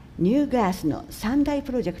はニューグラスの3大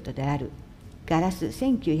プロジェクトであるガラス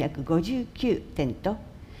1959展と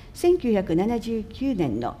1979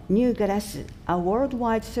年のニューガラス A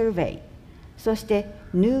Worldwide Survey、 そして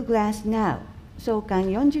ニューグラス Now 創刊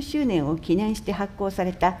40周年を記念して発行さ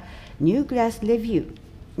れたニューグラスレビュー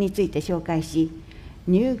について紹介し、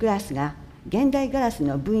ニューグラスが現代ガラス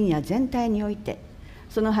の分野全体において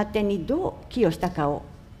その発展にどう寄与したかを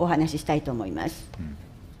お話ししたいと思います。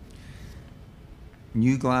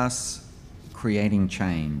New Glass Creating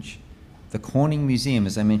Change. The Corning Museum,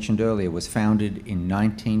 as I mentioned earlier, was founded in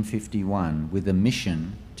 1951 with a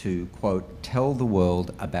mission to, quote, tell the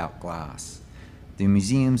world about glass. The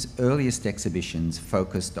museum's earliest exhibitions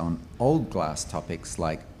focused on old glass topics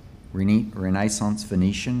like Renaissance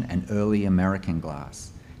Venetian and early American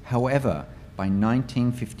glass. However, by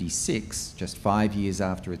 1956, just 5 years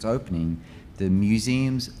after its opening, the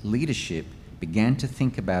museum's leadership began to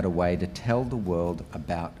think about a way to tell the world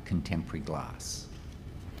about contemporary glass.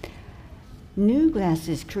 New Glass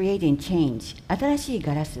is creating change. 新しい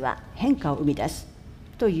ガラスは変化を生み出す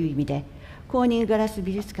という意味で、コーニングガラス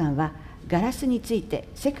美術館はガラスについて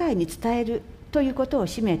世界に伝えるということを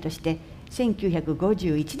使命として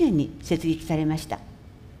1951年に設立されました。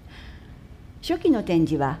初期の展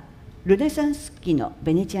示はルネサンス期の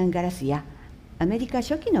ベネチアンガラスやアメリカ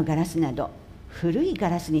初期のガラスなど古いガ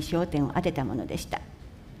ラスに焦点を当てたものでした。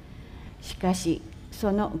しかし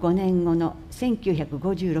その5年後の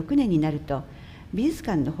1956年になると、美術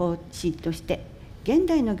館の方針として現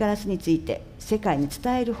代のガラスについて世界に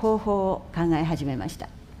伝える方法を考え始めました。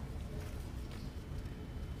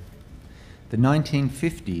The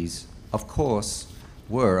 1950s,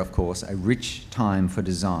 were of course a rich time for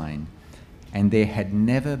design, and there had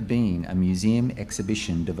never been a museum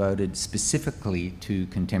exhibition devoted specifically to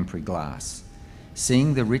contemporary glass.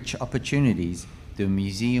 Seeing the rich opportunities, the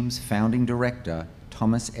museum's founding director,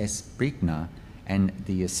 Thomas S. Brickner, and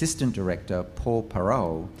the assistant director, Paul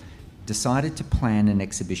Perot, decided to plan an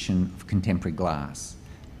exhibition of contemporary glass.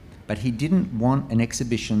 But he didn't want an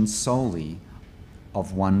exhibition solely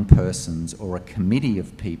of one person's or a committee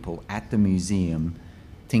of people at the museum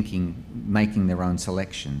making their own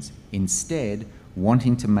selections. Instead,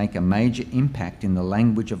 wanting to make a major impact in the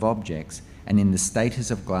language of objects and in the status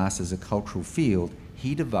of glass as a cultural field,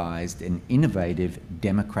 he devised an innovative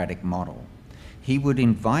democratic model. He would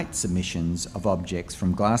invite submissions of objects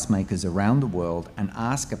from glassmakers around the world and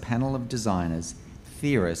ask a panel of designers,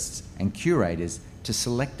 theorists, and curators to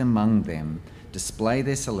select among them, display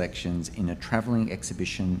their selections in a traveling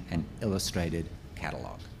exhibition and illustrated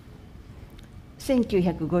catalogue.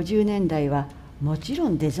 1950年代はもちろ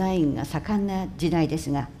んデザインが盛んな時代です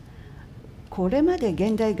が、これまで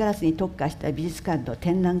現代ガラスに特化した美術館の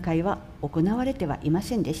展覧会は行われてはいま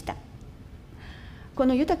せんでした。こ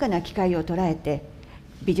の豊かな機会を捉えて、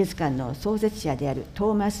美術館の創設者である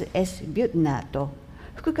トーマス・ S. ビュッナーと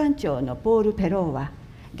副館長のポール・ペローは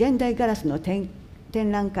現代ガラスの展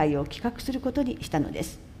覧会を企画することにしたので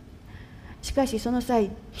す。しかしその際、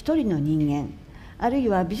一人の人間、あるい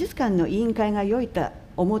は美術館の委員会が良いと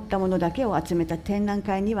思ったものだけを集めた展覧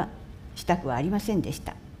会にはしたくはありませんでし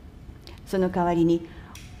た。その代わりに、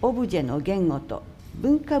オブジェの言語と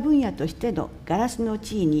文化分野としてのガラスの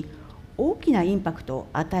地位に大きなインパクトを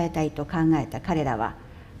与えたいと考えた彼らは、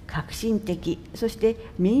革新的、そして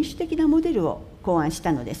民主的なモデルを考案し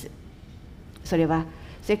たのです。それは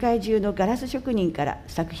世界中のガラス職人から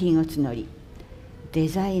作品を募り、デ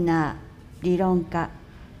ザイナー、理論家、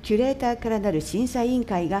キュレーターからなる審査委員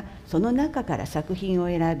会がその中から作品を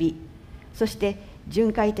選び、そして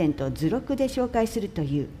巡回展と図録で紹介すると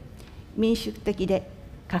いう民主的で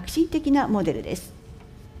革新的なモデルです。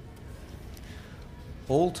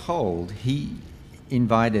All told, he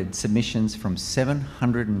invited submissions from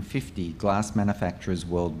 750 glass manufacturers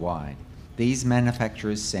worldwide. These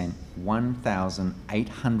manufacturers sent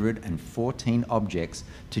 1,814 objects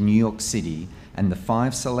to New York City, and the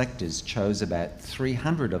 5 selectors chose about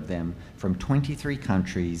 300 of them from 23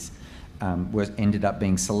 countries, ended up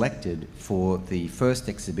being selected for the first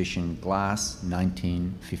exhibition, Glass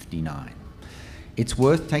 1959. It's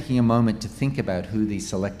worth taking a moment to think about who these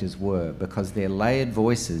selectors were, because their layered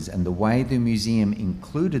voices and the way the museum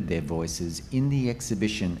included their voices in the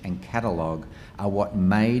exhibition and catalogue are what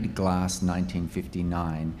made Glass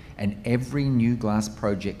 1959 and every new glass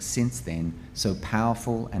project since then so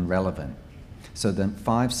powerful and relevant. So the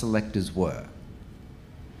 5 selectors were.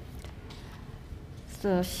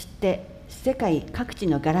 そして世界各地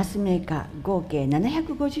のガラスメーカー合計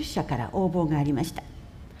750社から応募がありました。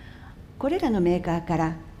これらのメーカーか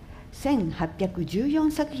ら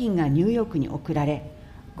1814作品がニューヨークに送られ、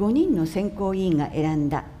5人の選考委員が選ん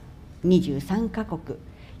だ23カ国、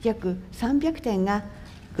約300点が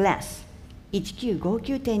グラス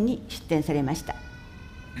1959展に出展されました。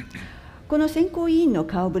この選考委員の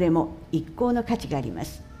顔ぶれも一向の価値がありま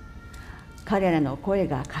す。彼らの声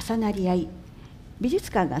が重なり合い、美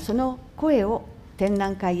術館がその声を展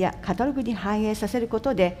覧会やカタログに反映させるこ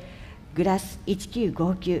とで、グラス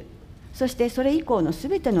1959、そしてそれ以降のす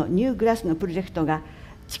べてのニューグラスのプロジェクトが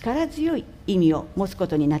力強い意味を持つこ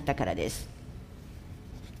とになったからです。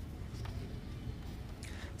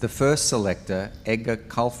The first selector, Edgar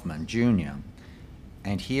Kaufman Jr.,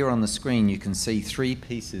 and here on the screen you can see 3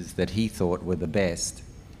 pieces that he thought were the best.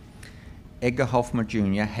 Edgar Kaufman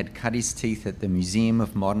Jr. had cut his teeth at the Museum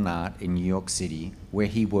of Modern Art in New York City, where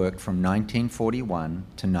he worked from 1941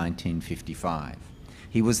 to 1955.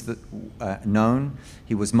 He was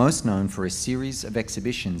most known for a series of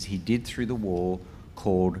exhibitions he did through the war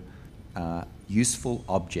called Useful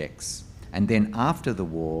Objects, and then after the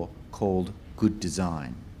war called Good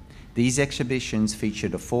Design. These exhibitions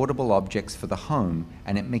featured affordable objects for the home,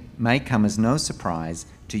 and it may come as no surprise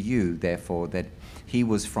to you, therefore, that he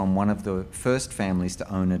was from one of the first families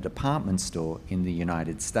to own a department store in the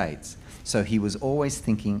United States. So he was always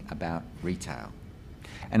thinking about retail.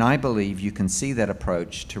 And I believe you can see that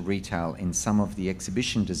approach to retail in some of the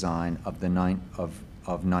exhibition design of the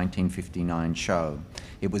 1959 show.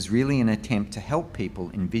 It was really an attempt to help people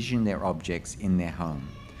envision their objects in their home.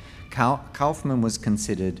 Kaufman was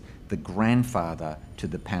considered the grandfather to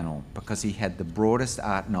the panel because he had the broadest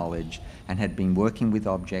art knowledge and had been working with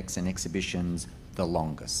objects and exhibitions the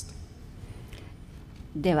longest.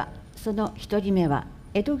 では、その1人目は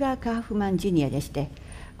エドガー・カーフマン・ジュニアでして、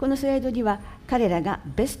このスライドには彼らが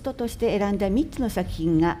ベストとして選んだ3つの作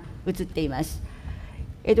品が写っています。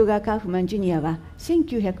エドガー・カーフマン・ジュニアは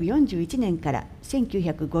1941年から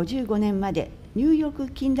1955年までニューヨーク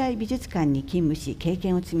近代美術館に勤務し経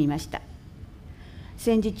験を積みました。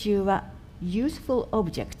戦時中は Useful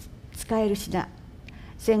Objects 使える品、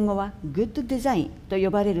戦後は Good Design と呼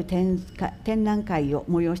ばれる展覧会を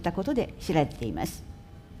催したことで知られています。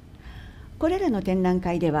これらの展覧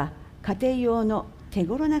会では家庭用の手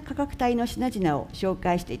頃な価格帯の品々を紹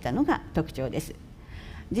介していたのが特徴です。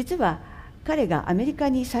実は彼がアメリカ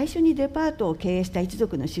に最初にデパートを経営した一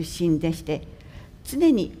族の出身でして、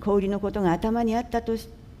常に小売りのことが頭にあったと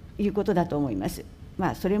いうことだと思います。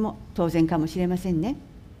それも当然かもしれませんね。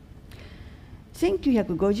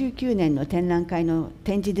1959年の展覧会の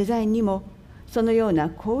展示デザインにも、そのような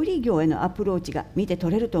小売業へのアプローチが見て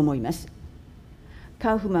取れると思います。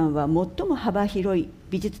カウフマンは最も幅広い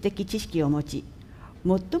美術的知識を持ち、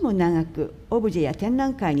最も長くオブジェや展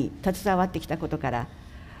覧会に携わってきたことから、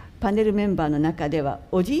パネルメンバーの中では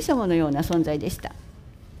おじい様のような存在でした。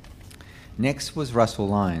Next was Russell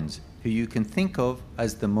Lyons, who you can think of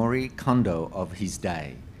as the Marie Kondo of his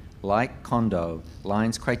day. Like Kondo,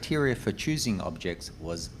 Lyons' criteria for choosing objects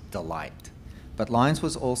was delight. But Lyons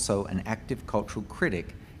was also an active cultural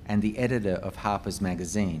critic and the editor of Harper's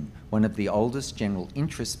Magazine, one of the oldest general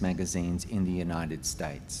interest magazines in the United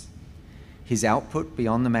States. His output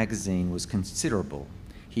beyond the magazine was considerable.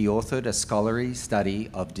 He authored a scholarly study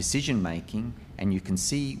of decision-making, and you can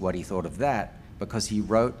see what he thought of that because he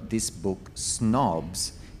wrote this book,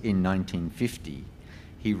 Snobs, in 1950.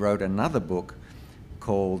 he wrote another book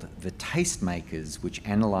called The Tastemakers, which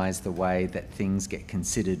analysed the way that things get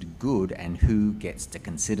considered good and who gets to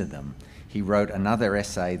consider them. He wrote another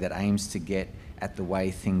essay that aims to get at the way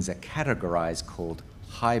things are categorised called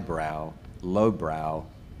highbrow, lowbrow,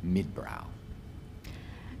 midbrow.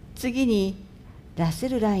 次にラッセ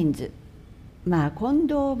ル・ラインズ、近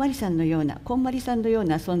藤真理さんのような、こんまりさんのよう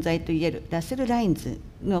な存在といえるラッセル・ラインズ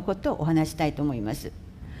のことをお話したいと思います。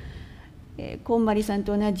こんまりさん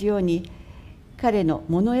と同じように、彼の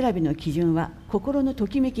物選びの基準は心のと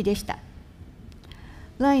きめきでした。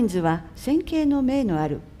ラインズは先見の明のあ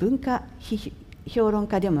る文化評論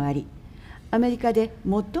家でもあり、アメリカで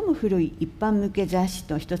最も古い一般向け雑誌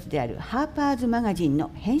の一つであるハーパーズマガジン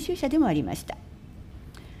の編集者でもありました。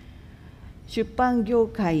出版業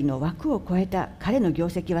界の枠を超えた彼の業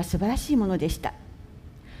績は素晴らしいものでした。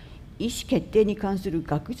意思決定に関する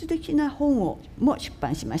学術的な本も出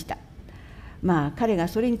版しました。彼が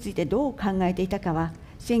それについてどう考えていたかは、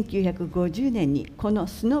1950年にこの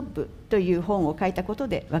スノッブという本を書いたこと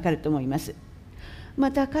でわかると思います。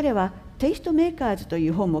また彼はテイストメーカーズとい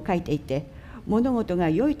う本も書いていて、物事が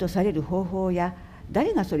良いとされる方法や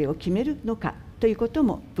誰がそれを決めるのかということ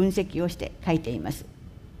も分析をして書いています。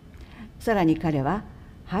さらに彼は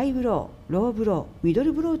ハイブロー、ローブロー、ミド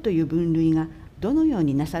ルブローという分類がどのよう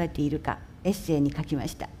になされているかエッセイに書きま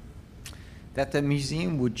した。That the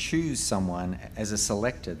museum would choose someone as a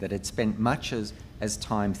selector that had spent much as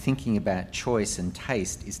time thinking about choice and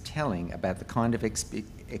taste is telling about the kind of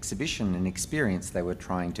exhibition and experience they were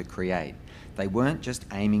trying to create. They weren't just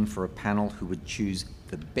aiming for a panel who would choose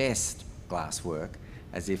the best glass work,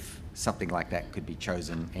 as if something like that could be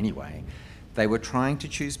chosen anyway. They were trying to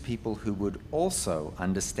choose people who would also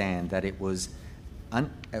understand that it was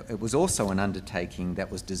also an undertaking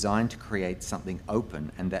that was designed to create something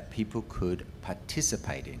open and that people could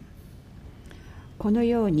participate in. この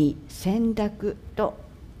ように選択と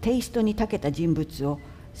テイストに長けた人物を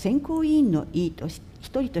選考委員の一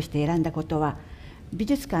人として選んだことは、美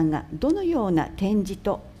術館がどのような展示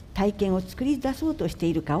と体験を作り出そうとして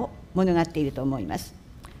いるかを物語っていると思います。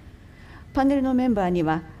パネルのメンバーに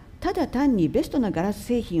は、ただ単にベストなガラス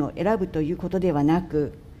製品を選ぶということではな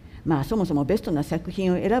く、そもそもベストな作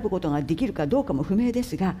品を選ぶことができるかどうかも不明で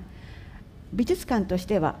すが、美術館とし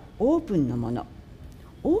てはオープンのもの、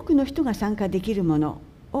多くの人が参加できるもの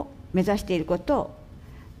を目指していることを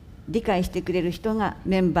理解してくれる人が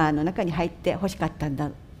メンバーの中に入ってほしかった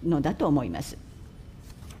のだと思います。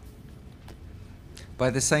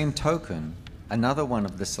By the same token, another one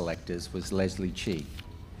of the selectors was Leslie Cheek,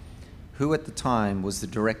 who at the time was the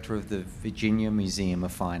director of the Virginia Museum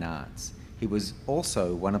of Fine Arts. He was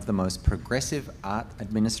also one of the most progressive art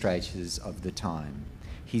administrators of the time.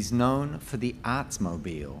 He's known for the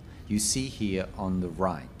Artsmobile you see here on the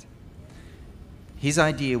right. His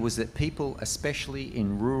idea was that people, especially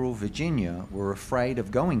in rural Virginia, were afraid of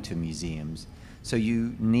going to museums, so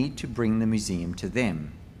you need to bring the museum to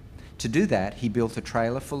them. To do that, he built a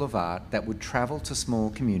trailer full of art that would travel to small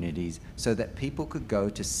communities so that people could go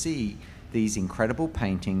to see these incredible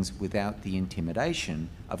paintings without the intimidation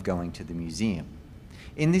of going to the museum.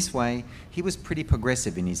 In this way, he was pretty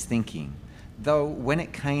progressive in his thinking, though when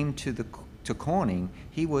it came to Corning,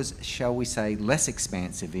 he was, shall we say, less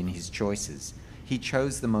expansive in his choices. He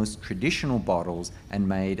chose the most traditional bottles and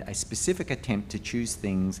made a specific attempt to choose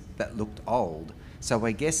things that looked old, so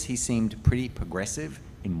I guess he seemed pretty progressive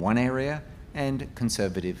in one area and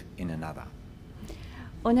conservative in another.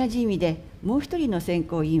 同じ意味でもう一人の選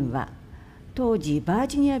考委員は当時バー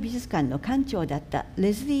ジニア美術館の館長だった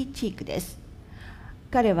レズリー・チークです。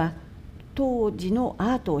彼は当時の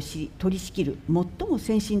アートを取り仕切る最も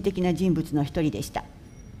先進的な人物の一人でした。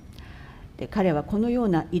で、彼はこのよう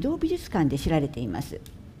な移動美術館で知られています。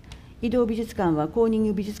移動美術館はコーニン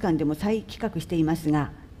グ美術館でも再企画しています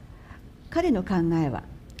が、彼の考えは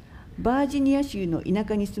バージニア州の田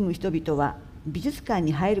舎に住む人々は美術館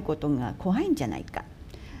に入ることが怖いんじゃないか。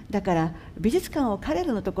だから美術館を彼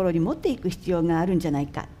らのところに持っていく必要があるんじゃない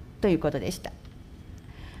かということでした。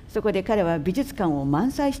そこで彼は美術館を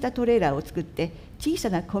満載したトレーラーを作って小さ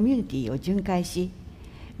なコミュニティを巡回し、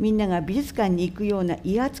みんなが美術館に行くような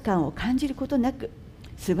威圧感を感じることなく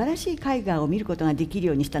素晴らしい絵画を見ることができる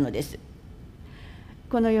ようにしたのです。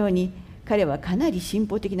このように彼はかなり進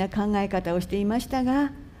歩的な考え方をしていました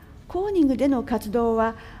が、コーニングでの活動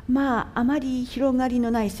はあまり広がり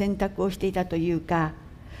のない選択をしていたというか、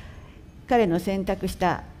彼の選択し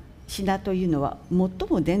た品というのは最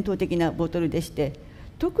も伝統的なボトルでして、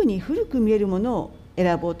特に古く見えるものを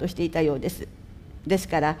選ぼうとしていたようです。です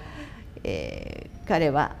から、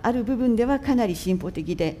彼はある部分ではかなり進歩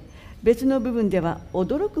的で、別の部分では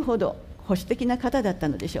驚くほど保守的な方だった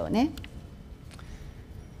のでしょうね。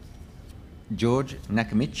George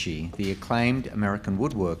Nakamichi, the acclaimed American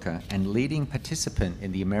woodworker and leading participant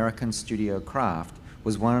in the American studio craft,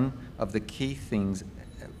 was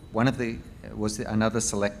another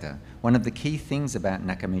selector. One of the key things about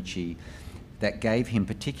Nakamichi that gave him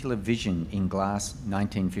particular vision in Glass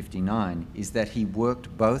 1959 is that he worked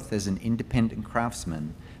both as an independent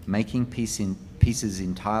craftsman, making pieces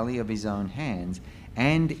entirely of his own hands,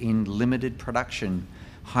 and in limited production,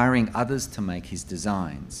 hiring others to make his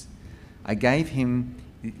designs.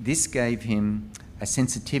 This gave him a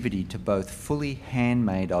sensitivity to both fully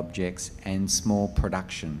handmade objects and small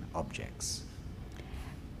production objects.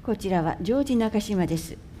 こちらはジョージ中島で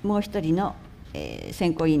す。もう一人の、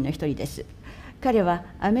選考委員の一人です。彼は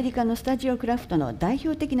アメリカのスタジオクラフトの代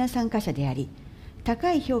表的な参加者であり、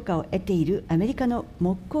高い評価を得ているアメリカの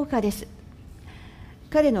木工家です。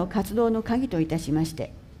彼の活動の鍵といたしまし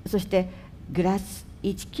て、そしてグラス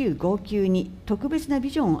1959に特別なビ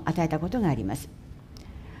ジョンを与えたことがあります。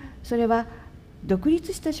それは独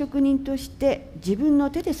立した職人として自分の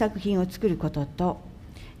手で作品を作ることと、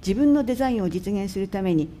自分のデザインを実現するた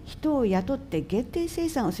めに人を雇って限定生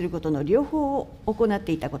産をすることの両方を行っ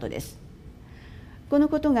ていたことです。この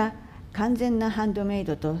ことが完全なハンドメイ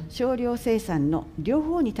ドと少量生産の両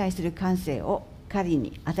方に対する感性を彼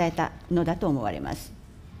に与えたのだと思われます。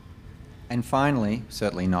And finally,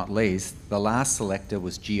 certainly not least, the last selector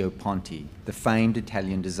was Gio Ponti, the famed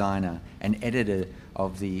Italian designer and editor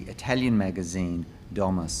of the Italian magazine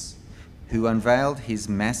Domus, who unveiled his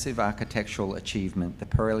massive architectural achievement, the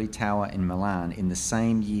Pirelli Tower in Milan, in the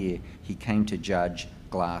same year he came to judge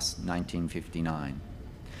Glass 1959.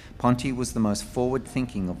 Ponti was the most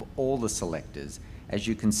forward-thinking of all the selectors. As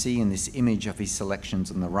you can see in this image of his selections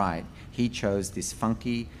on the right, he chose this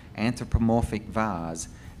funky anthropomorphic vase,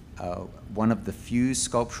 one of the few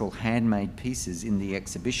sculptural handmade pieces in the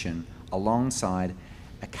exhibition, alongside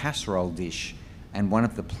a casserole dish and one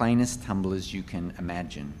of the plainest tumblers you can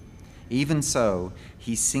imagine. Even so,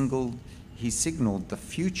 he signaled the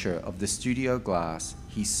future of the studio glass.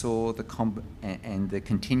 He saw and the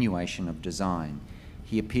continuation of design.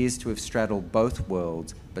 He appears to have straddled both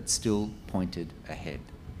worlds, but still pointed ahead.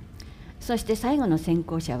 そして最後の選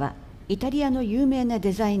考者は、イタリアの有名な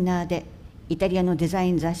デザイナーで、イタリアのデザ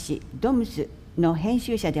イン雑誌ドムスの編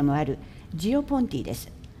集者でもあるジオ・ポンティで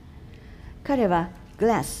す。彼はグ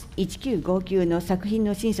ラス1959の作品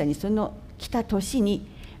の審査にその来た年に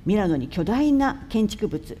ミラノに巨大な建築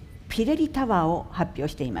物ピレリタワーを発表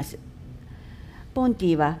しています。ポンテ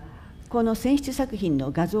ィはこの選出作品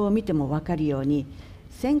の画像を見ても分かるように、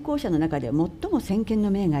選考者の中で最も先見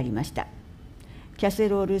の明がありました。キャセ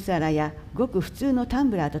ロール皿やごく普通のタン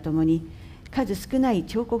ブラーとともに、数少ない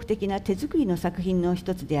彫刻的な手作りの作品の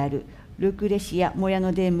一つであるルクレシア・モヤ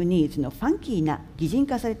ノ・デ・ムニーズのファンキーな擬人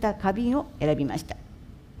化された花瓶を選びました。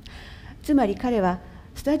つまり彼は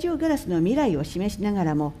スタジオガラスの未来を示しなが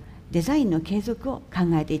らもデザインの継続を考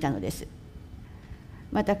えていたのです。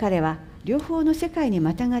また彼は両方の世界に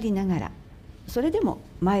またがりながら、それでも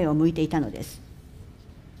前を向いていたのです。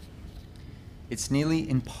It's nearly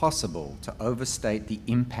impossible to overstate the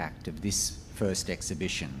impact of this first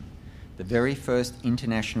exhibition. The very first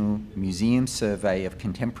International Museum Survey of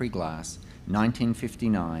Contemporary Glass,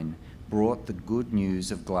 1959, brought the good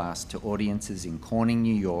news of glass to audiences in Corning,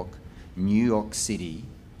 New York, New York City,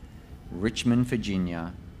 Richmond,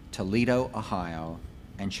 Virginia, Toledo, Ohio,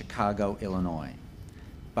 and Chicago, Illinois.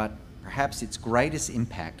 But perhaps its greatest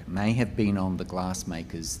impact may have been on the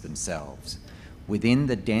glassmakers themselves. Within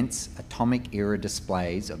the dense atomic era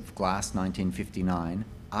displays of Glass 1959,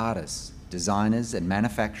 artists, designers and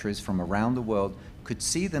manufacturers from around the world could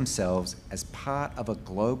see themselves as part of a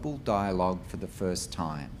global dialogue for the first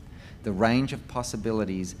time. The range of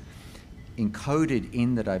possibilities encoded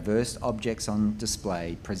in the diverse objects on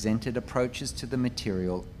display presented approaches to the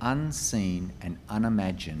material unseen and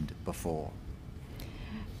unimagined before.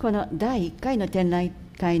 この第1回の展覧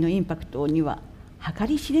会のインパクトには計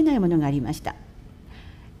り知れないものがありました。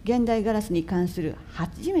現代ガラスに関する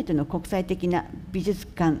初めての国際的な美術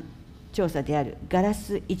館調査であるガラ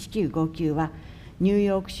ス1959は、ニュー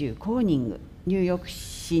ヨーク州コーニング、ニューヨー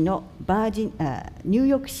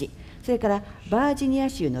ク市、それからバージニア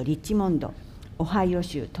州のリッチモンド、オハイオ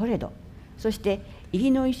州トレド、そしてイ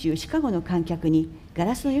リノイ州シカゴの観客にガ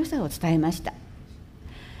ラスの良さを伝えました。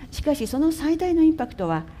しかしその最大のインパクト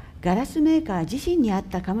はガラスメーカー自身にあっ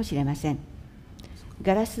たかもしれません。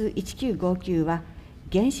ガラス1959は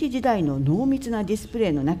原始時代の濃密なディスプレ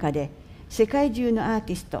イの中で、世界中のアー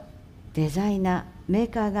ティスト、デザイナー、メー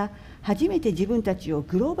カーが初めて自分たちを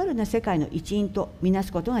グローバルな世界の一員とみな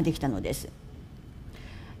すことができたのです。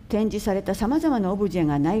展示されたさまざまなオブジェ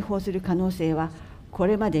が内包する可能性は、こ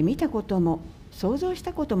れまで見たことも想像し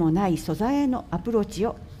たこともない素材へのアプローチ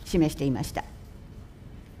を示していました。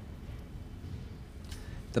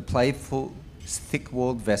The playful,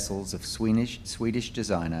 thick-walled vessels of Swedish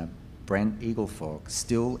designer Brent Eaglefork,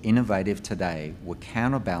 still innovative today, were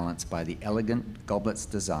counterbalanced by the elegant goblets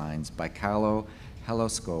designs by Carlo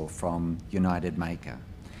Halosco from United Maker.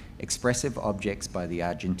 Expressive objects by the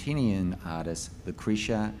Argentinian artist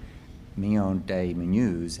Lucrecia Mion de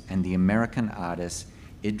Muñoz and the American artist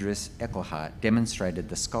Idris Ecclehart demonstrated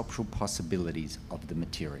the sculptural possibilities of the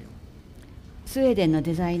material. スウェーデンの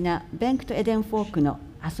デザイナーベンクト・エデンフォークの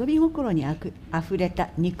遊び心にあふれた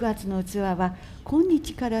肉厚の器は今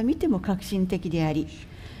日から見ても革新的であり、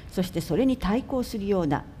そしてそれに対抗するよう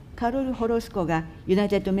なカロル・ホロスコがユナイ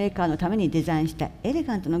テッドメーカーのためにデザインしたエレ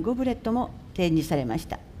ガントなゴブレットも展示されまし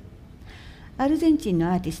た。アルゼンチン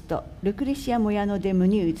のアーティストルクレシア・モヤノ・デ・ム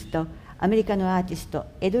ニューズとアメリカのアーティスト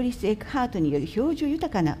エドリス・エクハートによる表情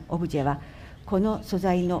豊かなオブジェは、この素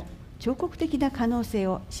材の彫刻的な可能性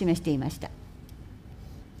を示していました。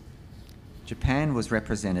Japan was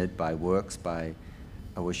represented by works by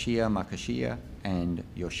Awashia Makashiya and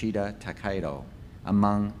Yoshida Takeido,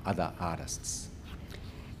 among other artists.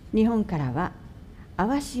 日本からは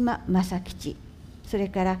淡島正吉、それ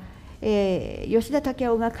から、吉田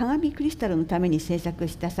武雄が鏡クリスタルのために制作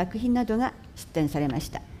した作品などが出展されまし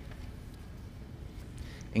た。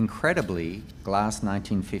Incredibly, Glass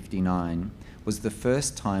 1959 was the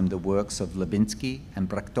first time the works of Lubinsky and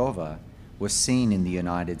Brekhtova were seen in the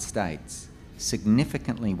United States,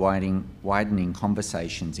 significantly widening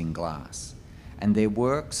conversations in glass, and their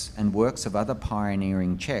works and works of other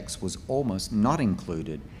pioneering Czechs was almost not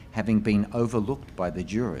included, having been overlooked by the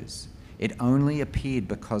jurors. It only appeared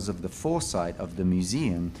because of the foresight of the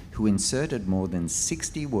museum, who inserted more than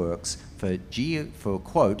 60 works for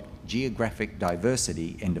quote, geographic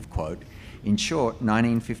diversity, end of quote. In short,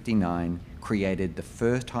 1959 created the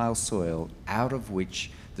fertile soil out of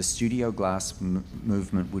which the studio glass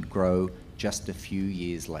movement would grow just a few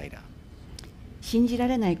years later. 信じら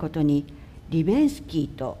れないことに、リベンスキー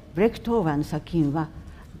とブレクトーバーの作品は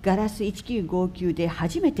ガラス1959で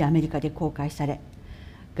初めてアメリカで公開され、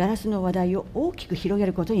ガラスの話題を大きく広げ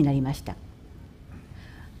ることになりました。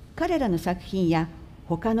彼らの作品や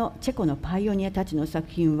他のチェコのパイオニアたちの作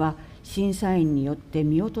品は審査員によって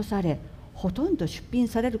見落とされ、ほとんど出品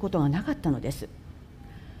されることがなかったのです。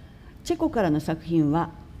チェコからの作品は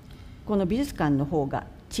この美術館の方が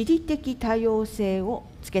地理的多様性を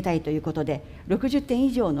つけたいということで60点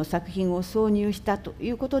以上の作品を挿入したとい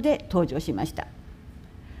うことで登場しました。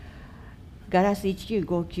ガラス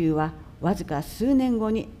1959はわずか数年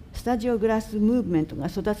後にスタジオグラスムーブメントが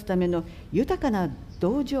育つための豊かな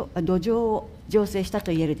土壌を醸成した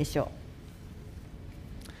と言えるでしょ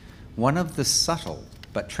う。One of the subtle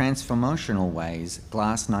but transformational ways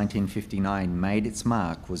Glass 1959 made its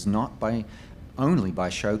mark was not only by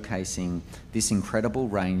showcasing this incredible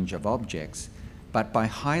range of objects, but by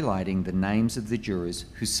highlighting the names of the jurors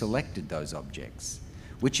who selected those objects,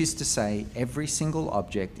 which is to say, every single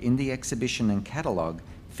object in the exhibition and catalogue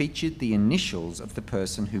featured the initials of the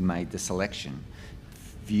person who made the selection.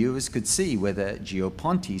 Viewers could see whether Gio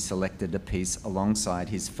Ponti selected a piece alongside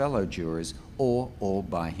his fellow jurors or all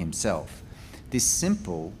by himself. This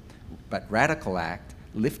simple but radical act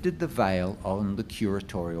lifted the veil on the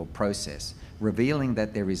curatorial process, revealing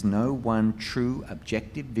that there is no one true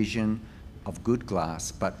objective vision of good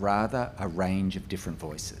glass, but rather a range of different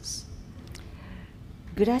voices.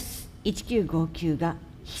 グラス1959が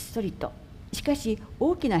ひっそりと、しかし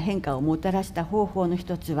大きな変化をもたらした方法の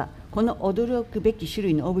一つは、この驚くべき種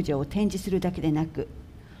類のオブジェを展示するだけでなく、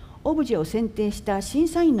オブジェを選定した審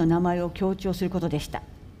査員の名前を強調することでした。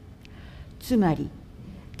つまり、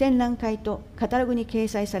展覧会とカタログに掲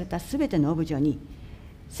載されたすべてのオブジェに、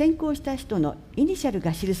選考した人のイニシャル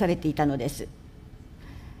が記されていたのです。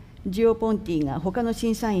ジオ・ポンティが他の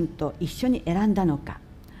審査員と一緒に選んだのか、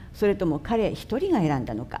それとも彼一人が選ん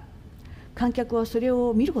だのか、観客はそれ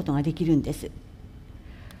を見ることができるんです。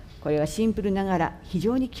これはシンプルながら非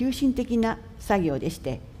常に急進的な作業でし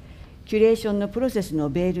て、キュレーションのプロセスの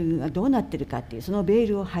ベールがどうなっているかっていう、そのベー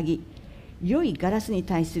ルを剥ぎ、良いガラスに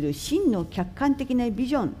対する真の客観的なビ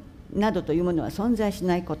ジョンなどというものは存在し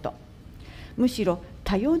ないこと、むしろ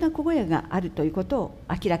多様な小声があるということを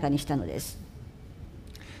明らかにしたのです。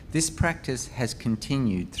This practice has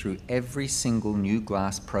continued through every single New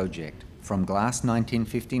Glass project, from Glass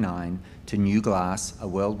 1959 to New Glass, a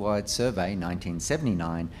worldwide survey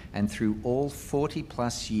 1979, and through all 40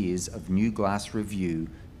 plus years of New Glass review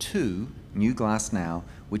to New Glass Now,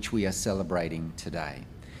 which we are celebrating today.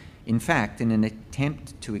 In fact, in an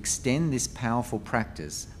attempt to extend this powerful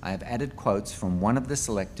practice, I have added quotes from one of the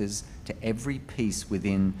selectors to every piece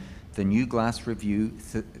within the New Glass Review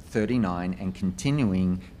 39 and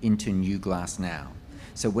continuing into New Glass Now.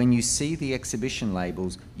 So when you see the exhibition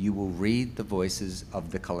labels, you will read the voices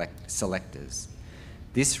of the selectors.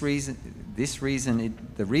 The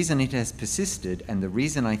reason it has persisted, and the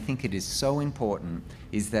reason I think it is so important,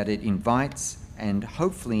 is that it invites and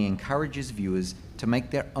hopefully encourages viewers to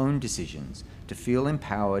make their own decisions, to feel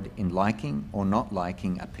empowered in liking or not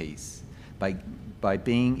liking a piece. By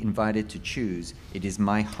being invited to choose, it is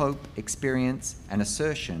my hope, experience, and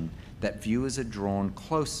assertion that viewers are drawn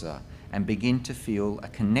closer and begin to feel a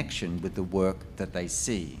connection with the work that they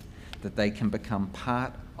see, that they can become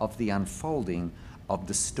part of the unfolding of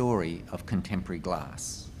the story of contemporary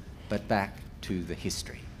glass. But back to the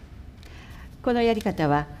history. このやり方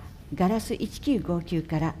はガラス1959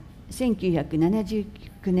から1979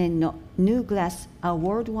年の New Glass A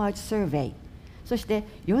Worldwide Survey、 そして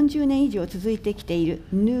40年以上続いてきている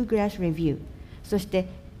New Glass Review、 そして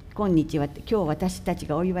今日私たち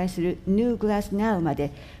がお祝いする New Glass Now ま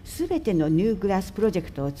で、すべての New Glass プロジェ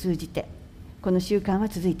クトを通じてこの習慣は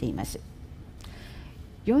続いています。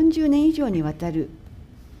40年以上にわたる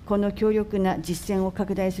この強力な実践を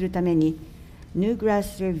拡大するために New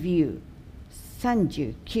Glass Review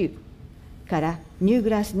 39からニューグ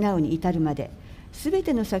ラスナウに至るまで、すべ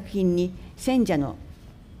ての作品に選者の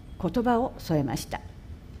言葉を添えました。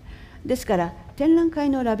ですから展覧会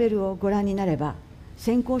のラベルをご覧になれば、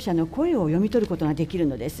選考者の声を読み取ることができる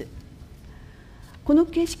のです。この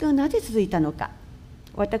形式がなぜ続いたのか、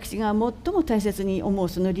私が最も大切に思う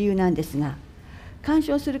その理由なんですが、鑑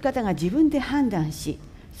賞する方が自分で判断し、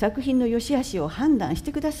作品の良し悪しを判断し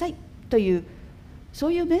てくださいという、そ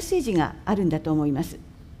ういうメッセージがあるんだと思います。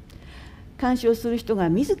鑑賞する人が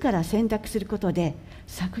自ら選択することで、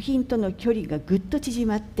作品との距離がぐっと縮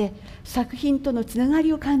まって、作品とのつなが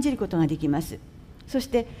りを感じることができます。そし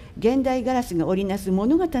て現代ガラスが織りなす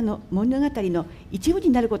物語の一部に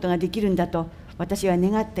なることができるんだと私は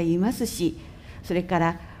願っていますし、それか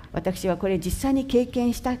ら私はこれ実際に経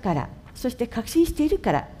験したから、そして確信している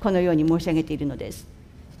から、このように申し上げているのです。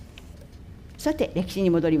さて、歴史に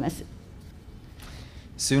戻ります。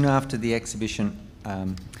Soon after the exhibition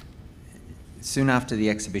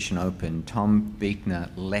opened, Tom Buechner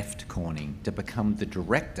left Corning to become the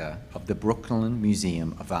director of the Brooklyn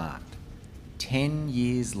Museum of Art. 10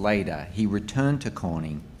 years later, he returned to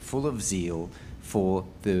Corning full of zeal for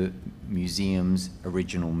the museum's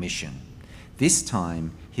original mission. This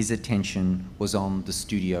time, his attention was on the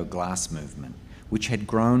studio glass movement, which had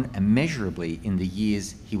grown immeasurably in the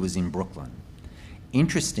years he was in Brooklyn.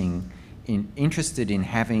 Interested in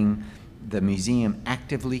having the museum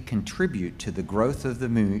actively contribute to the growth of the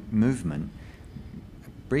movement,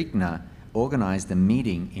 Buechner organized a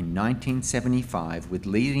meeting in 1975 with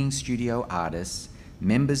leading studio artists,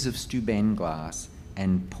 members of Steuben Glass,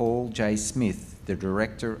 and Paul J. Smith, the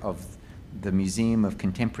director of the Museum of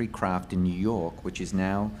Contemporary Craft in New York, which is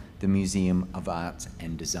now the Museum of Arts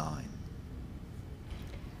and Design.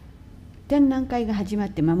 展覧会が始まっ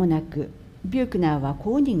て間もなく、ビュークナーは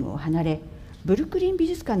コーニングを離れ、ブルックリン美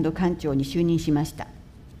術館の館長に就任しました。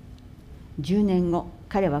10年後、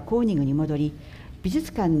彼はコーニングに戻り、美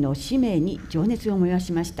術館の使命に情熱を燃や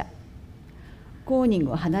しました。コーニン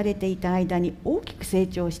グを離れていた間に大きく成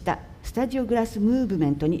長したスタジオグラスムーブ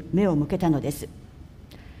メントに目を向けたのです。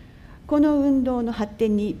この運動の発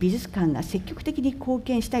展に美術館が積極的に貢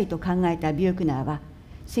献したいと考えたビュークナーは、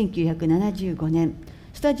1975年、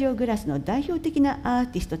スタジオグラスの代表的なアー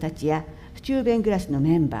ティストたちやスチューベングラスの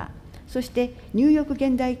メンバー、そしてニューヨーク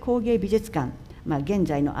現代工芸美術館、現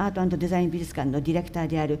在のアート&デザイン美術館のディレクター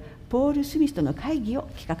であるポール・スミスとの会議を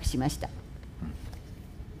企画しました。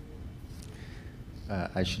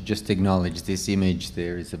I should just acknowledge this image.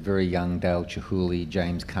 There is a very young Dale Chihuly,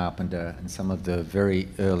 James Carpenter, and some of the very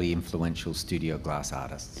early influential studio glass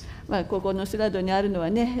artists. ここのスライドにあるのは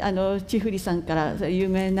ね、チフリさんから有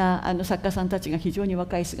名な作家さんたちが非常に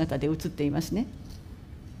若い姿で写っていますね。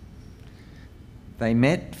They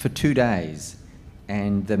met for 2 days,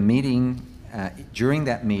 and the meeting, during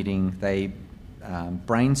that meeting, they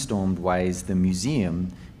brainstormed ways the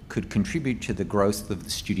museum could contribute to the growth of the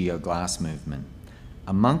studio glass movement.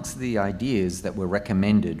 Amongst the ideas that were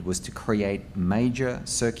recommended was to create major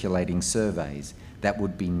circulating surveys that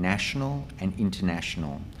would be national and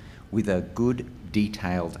international, with a good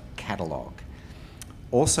detailed catalogue.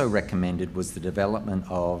 Also recommended was the development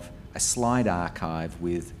of a slide archive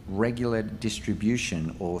with regular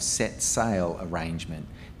distribution or set sale arrangement.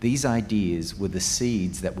 These ideas were the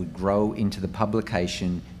seeds that would grow into the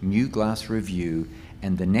publication New Glass Review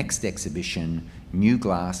and the next exhibition, New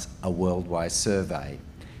Glass, a Worldwide Survey,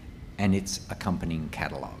 and its accompanying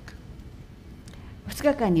catalogue. 2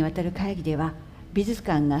日間にわたる会議では、美術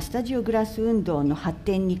館がスタジオグラス運動の発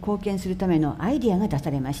展に貢献するためのアイデアが出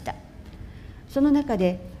されました。その中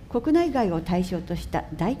で、国内外を対象とした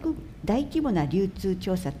大規模な流通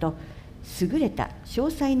調査と優れた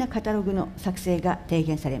詳細なカタログの作成が提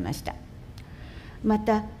言されました。ま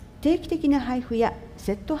た、定期的な配布や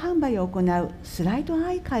セット販売を行うスライドア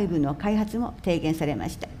ーカイブの開発も提言されま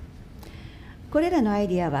した。これらのアイ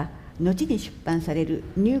デアは、後に出版される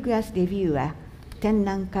ニューグラスレビューは、展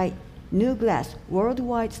覧会ニューグラスワールド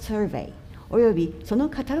ワイドサーベイおよびその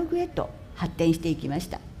カタログへと発展していきまし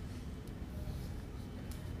た。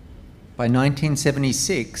By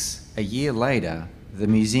 1976, a year later, the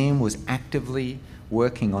museum was actively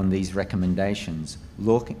working on these recommendations,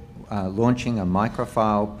 launching a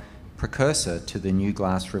microfile precursor to the New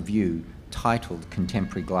Glass Review titled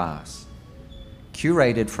Contemporary Glass.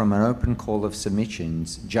 Curated from an open call of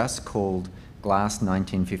submissions just called Glass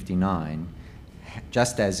 1959,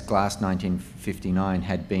 just as Glass 1959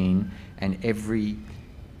 had been, and every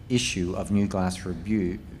issue of New Glass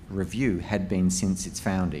Review had been since its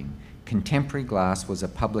founding. Contemporary Glass was a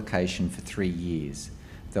publication for 3 years,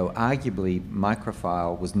 though arguably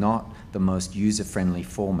microfile was not the most user-friendly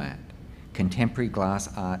format. Contemporary glass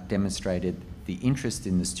art demonstrated the interest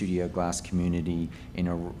in the studio glass community in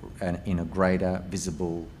a greater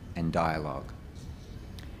visible and dialogue.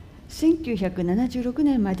 1976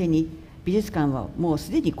年までに美術館はもう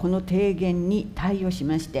すでにこの提言に対応し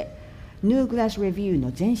まして、ニューグラスレビュー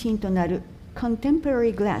の前身となる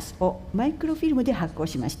Contemporary Glass をマイクロフィルムで発行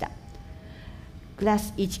しました。グラ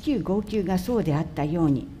ス1959がそうであったよ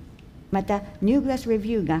うに、またニューグラスレ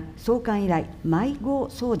ビューが創刊以来毎号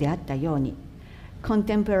そうであったように、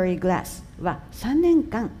Contemporary Glass は3年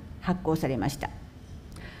間発行されました。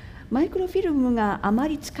マイクロフィルムがあま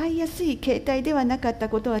り使いやすい形態ではなかった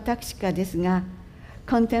ことは確かですが、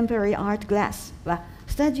Contemporary Art Glass は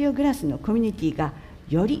スタジオグラスのコミュニティが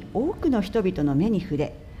より多くの人々の目に触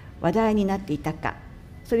れ、話題になっていたか、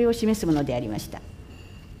それを示すものでありました。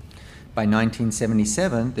By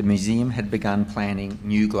 1977, the museum had begun planning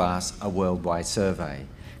New Glass, a Worldwide Survey,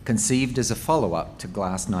 conceived as a follow-up to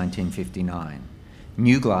Glass 1959.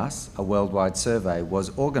 New Glass, a Worldwide Survey,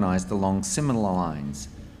 was organized along similar lines.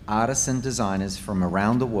 Artists and designers from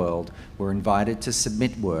around the world were invited to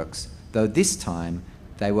submit works, though this time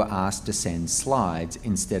they were asked to send slides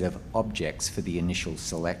instead of objects for the initial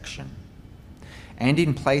selection. And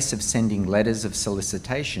in place of sending letters of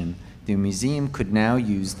solicitation, the museum could now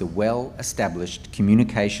use the well-established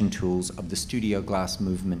communication tools of the studio glass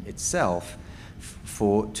movement itself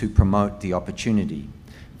to promote the opportunity.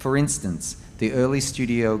 For instance, the early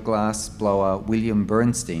studio glass blower William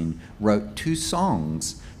Bernstein wrote 2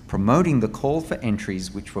 songs promoting the call for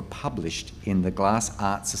entries which were published in the Glass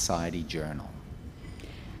Art Society Journal.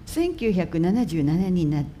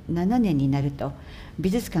 1977年になると、美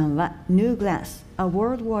術館は New Glass, a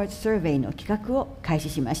Worldwide Survey の企画を開始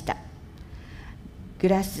しました。グ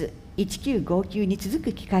ラス1959に続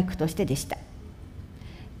く企画としてでした。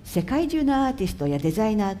世界中のアーティストやデザ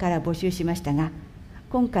イナーから募集しましたが、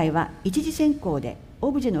今回は一次選考でオ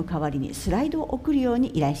ブジェの代わりにスライドを送るように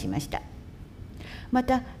依頼しました。ま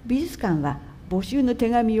た美術館は募集の手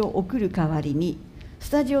紙を送る代わりに、ス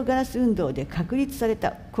タジオガラス運動で確立され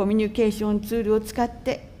たコミュニケーションツールを使っ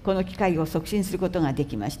てこの機会を促進することがで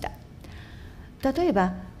きました。例え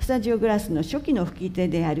ばスタジオグラスの初期の吹き手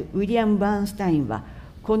であるウィリアム・バーンスタインは、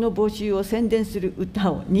この募集を宣伝する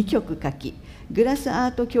歌を2曲書き、グラスア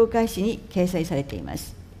ート協会誌に掲載されていま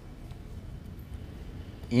す。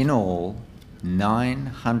In all,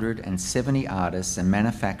 970 artists and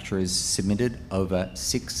manufacturers submitted over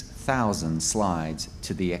 6,000 slides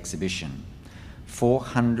to the exhibition.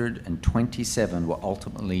 427 were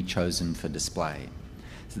ultimately chosen for display.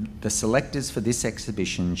 The selectors for this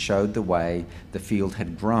exhibition showed the way the field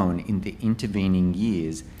had grown in the intervening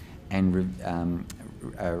years and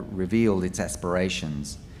revealed its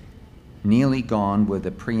aspirations. Nearly gone were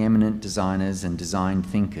the preeminent designers and design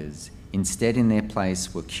thinkers. Instead, in their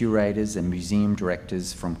place were curators and museum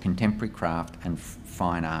directors from contemporary craft and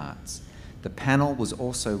fine arts. The panel was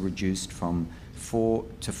also reduced from 4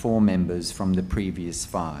 to 4 members from the previous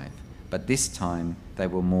 5, but this time they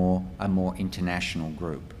were a more international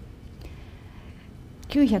group.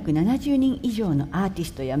 970人以上のアーティ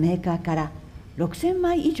ストやメーカーから6000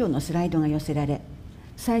枚以上のスライドが寄せられ、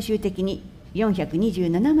最終的に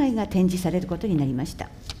427枚が展示されることになりました。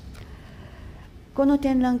この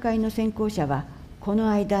展覧会の選考者は、この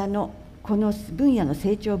間のこの分野の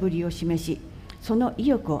成長ぶりを示し、その意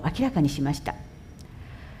欲を明らかにしました。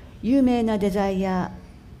有名なデザイナ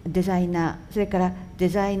ー、それからデ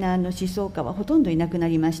ザイナーの思想家はほとんどいなくな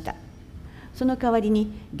りました。その代わり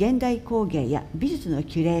に現代工芸や美術の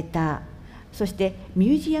キュレーター、そして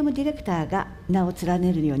ミュージアムディレクターが名を連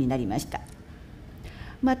ねるようになりました。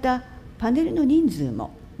またパネルの人数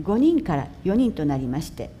も5人から4人となりま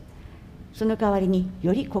して、その代わりに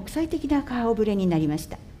より国際的な顔ぶれになりまし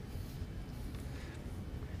た。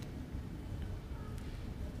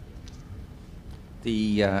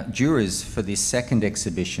The jurors for this second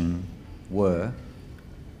exhibition were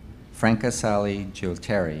Francesca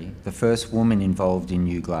Gualtieri, the first woman involved in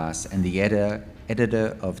New Glass and the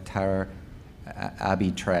editor of Terra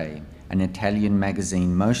Arbitrae, an Italian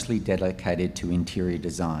magazine mostly dedicated to interior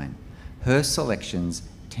design. Her selections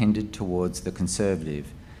tended towards the conservative.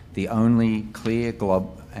 The only clear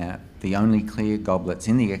goblets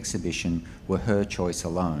in the exhibition were her choice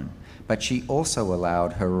alone, but she also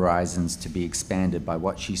allowed her horizons to be expanded by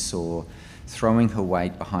what she saw, throwing her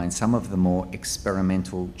weight behind some of the more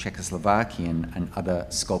experimental Czechoslovakian and other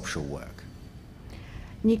sculptural work.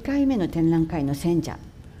 2回目の展覧会の選者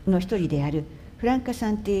の一人であるフランカ・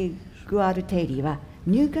サンティ・グアルテイリは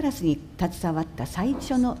ニューガラスに携わった最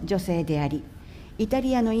初の女性であり、イタ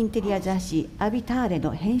リアのインテリア雑誌アビターレ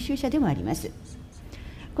の編集者でもあります。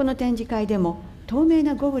この展示会でも透明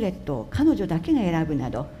なゴブレットを彼女だけが選ぶな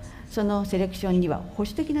ど、そのセレクションには保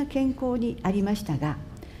守的な傾向にありましたが、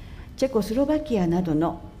チェコスロバキアなど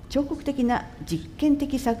の彫刻的な実験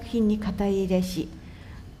的作品に肩入れし、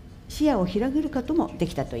視野を広げることもで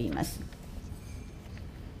きたといいます。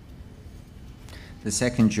The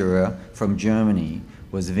second juror from Germany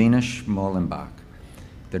was Wiener Schmallenbach,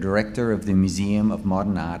 the director of the Museum of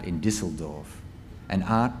Modern Art in Düsseldorf. An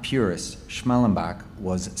art purist, Schmallenbach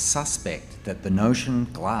was suspect that the notion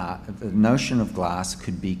of glass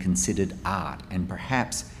could be considered art, and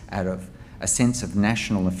perhaps out of a sense of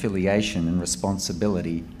national affiliation and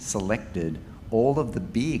responsibility selected all of the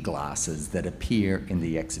beer glasses that appear in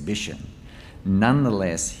the exhibition.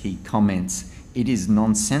 Nonetheless, he comments, "It is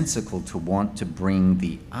nonsensical to want to bring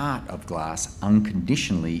the art of glass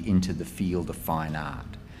unconditionally into the field of fine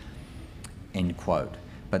art." End quote.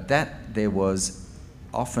 But that there was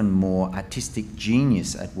often more artistic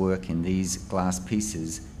genius at work in these glass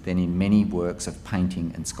pieces than in many works of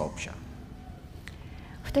painting and sculpture.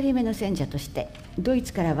 2人目の選者としてドイ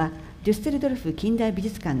ツからはデュッセルドルフ近代美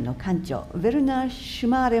術館の館長ウェルナー・シュ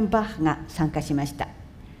マーレンバッハが参加しました。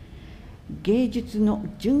芸術の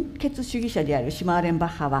純血主義者であるシュマーレンバ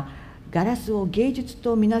ッハはガラスを芸術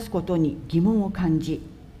とみなすことに疑問を感じ、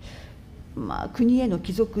国への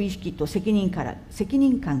帰属意識と責任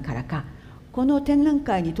感からか、この展覧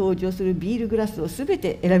会に登場するビールグラスをすべ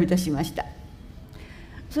て選び出しました。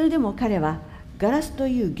それでも彼はガラスと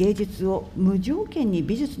いう芸術を無条件に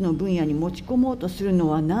美術の分野に持ち込もうとするの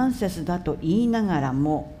はナンセンスだと言いながら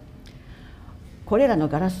も、これらの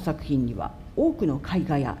ガラス作品には多くの絵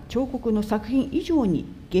画や彫刻の作品以上に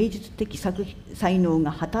芸術的才能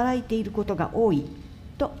が働いていることが多い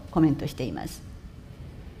とコメントしています。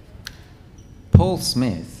Paul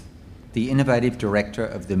Smith, the innovative director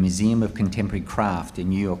of the Museum of Contemporary Craft in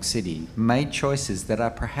New York City, made choices that are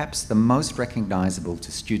perhaps the most recognizable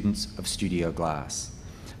to students of studio glass.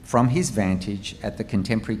 From his vantage at the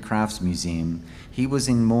Contemporary Crafts Museum, he was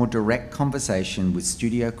in more direct conversation with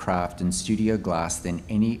studio craft and studio glass than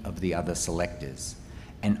any of the other selectors.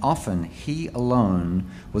 And often he alone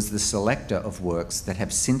was the selector of works that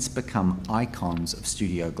have since become icons of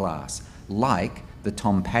studio glass, like the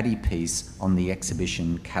Tom Paddy piece on the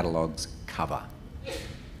exhibition catalogue's cover.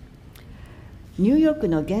 ニューヨーク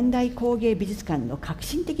の現代工芸美術館の革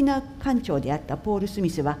新的な館長であったポール・スミ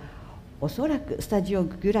スは、おそらくスタジオ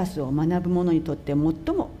グラスを学ぶ者にとって最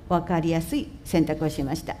も分かりやすい選択をし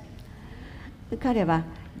ました。彼は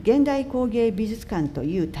現代工芸美術館と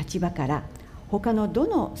いう立場から他のど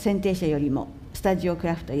の選定者よりもスタジオク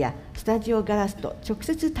ラフトやスタジオガラスと直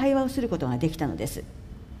接対話をすることができたのです。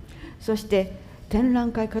そして展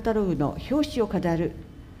覧会カタログの表紙を飾る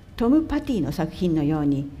トム・パティの作品のよう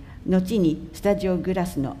に、後にスタジオグラ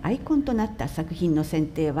スのアイコンとなった作品の選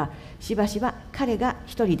定はしばしば彼が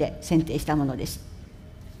一人で選定したものです。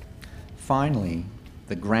Finally,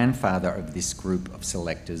 the grandfather of this group of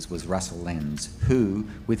selectors was Russell Lenz, who,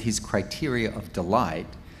 with his criteria of delight,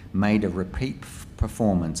 made a repeat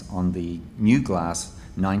performance on the New Glass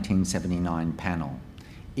 1979 panel.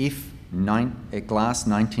 If Glass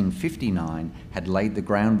 1959 had laid the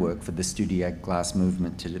groundwork for the studio glass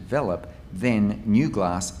movement to develop, then New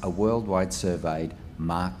Glass, a worldwide survey,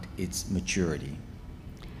 marked its maturity.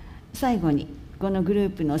 最後にこのグル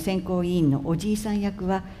ープの選考委員のおじいさん役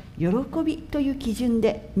は喜びという基準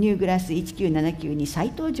でニューグラス1979に再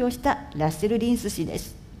登場したラッセル・リンス氏で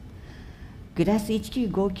す。グラス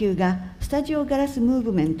1959がスタジオガラスムー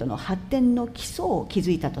ブメントの発展の基礎を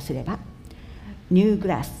築いたとすれば、ニューグ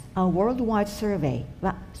ラス A Worldwide Survey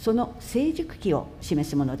はその成熟期を示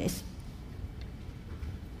すものです。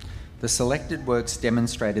The selected works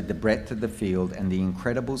demonstrated the breadth of the field and the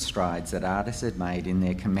incredible strides that artists had made in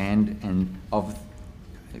their command of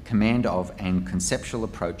and conceptual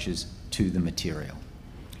approaches to the material.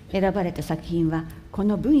 選ばれた作品はこ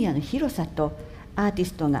の分野の広さとアーティ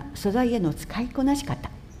ストが素材への使いこなし方、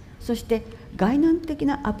そして概念的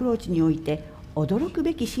なアプローチにおいて驚く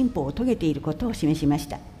べき進歩を遂げていることを示しまし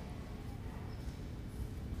た。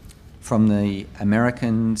From the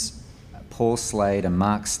Americans Paul Slade and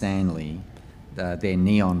Mark Stanley, their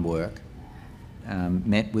neon work,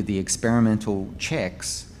 met with the experimental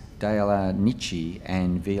Czechs Dela Nici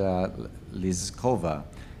and Vila Lizkova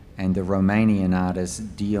and the Romanian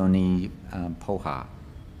artist Diony Poha.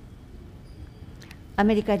 ア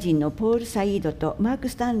メリカ人のポール・サイードとマーク・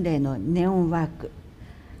スタンレーのネオンワーク、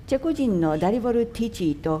チェコ人のダリボル・ティチ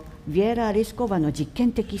ーとヴィエラ・リスコバの実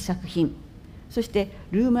験的作品、そして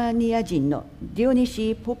ルーマニア人のディオニ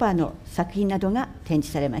シー・ポパの作品などが展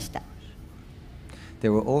示されました。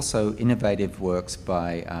There were also innovative works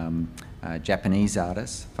by Japanese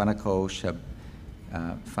artists, Funakoshi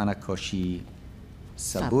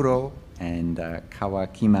Saburo and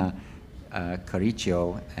Kawakima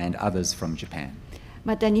Karichio and others from Japan.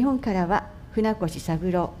 また日本からは船越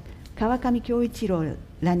三郎、川上恭一郎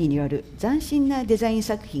らによる斬新なデザイン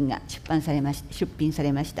作品が出品さ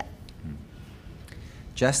れました。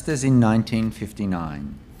Just as in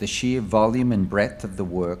 1959, the sheer volume and breadth of the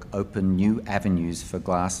work opened new avenues for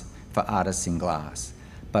artists in glass.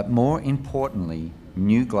 But more importantly,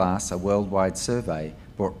 New Glass, a worldwide survey,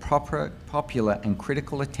 brought popular and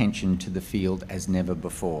critical attention to the field as never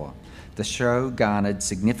before. The show garnered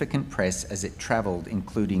significant press as it traveled,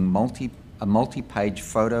 including a multi-page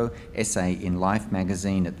photo essay in Life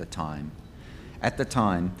magazine at the time. At the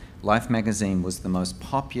time, Life magazine was the most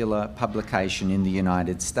popular publication in the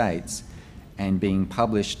United States, and being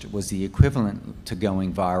published was the equivalent to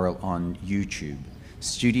going viral on YouTube.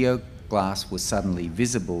 Studio Glass was suddenly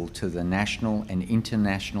visible to the national and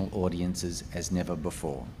international audiences as never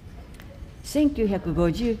before.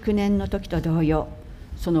 1959年の時と同様、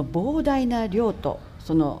その膨大な量と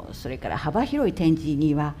それから幅広い展示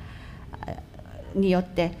によっ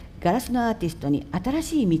てガラスのアーティストに新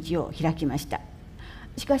しい道を開きました。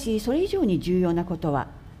しかしそれ以上に重要なことは、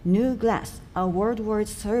New Glass, A Worldwide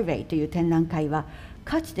Survey という展覧会は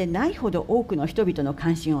かつてないほど多くの人々の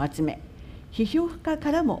関心を集め、批評家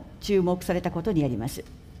からも注目されたことにあります。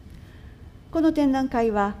この展覧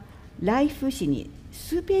会はライフ誌に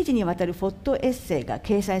数ページにわたるフォトエッセイが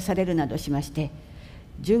掲載されるなどしまして、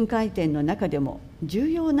巡回展の中でも重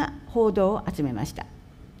要な報道を集めました。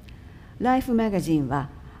ライフマガジンは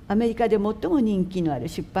アメリカで最も人気のある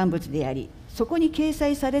出版物であり、そこに掲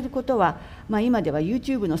載されることは、今では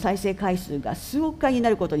YouTube の再生回数が数億回にな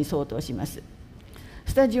ることに相当します。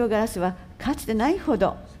スタジオガラスはかつてないほ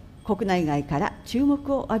ど国内外から注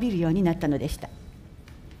目を浴びるようになったのでした。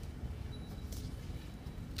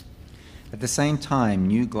At the same time,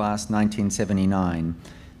 New Glass 1979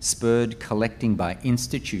 spurred collecting by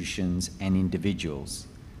institutions and individuals.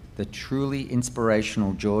 The truly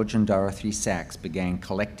inspirational George and Dorothy Sachs began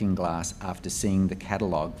collecting glass after seeing the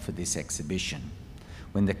catalogue for this exhibition.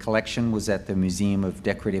 When the collection was at the Museum of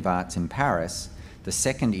Decorative Arts in Paris, the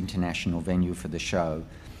second international venue for the show,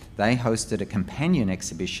 they hosted a companion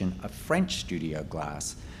exhibition of French studio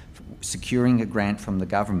glass, securing a grant from the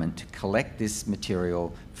government to collect this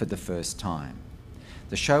material for the first time.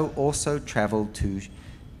 The show also traveled to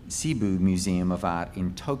Cebu Museum of Art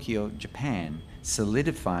in Tokyo, Japan,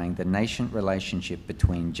 solidifying the nascent relationship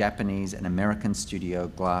between Japanese and American studio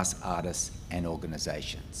glass artists and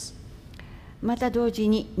organizations. また同時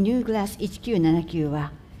にニューグラス1979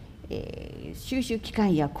は、収集機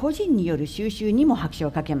関や個人による収集にも拍車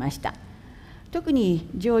をかけました。特に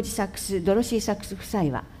ジョージ・サックス、ドロシー・サックス夫妻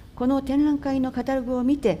はこの展覧会のカタログを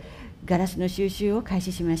見てガラスの収集を開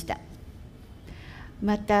始しました。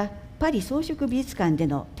またパリ装飾美術館で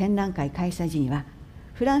の展覧会開催時には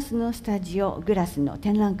フランスのスタジオグラスの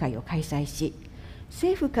展覧会を開催し、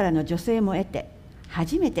政府からの助成も得て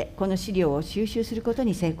初めてこの資料を収集すること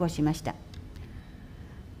に成功しました。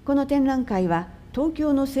この展覧会は東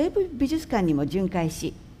京の西部美術館にも巡回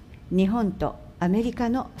し、日本とアメリカ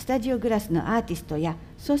のスタジオグラスのアーティストや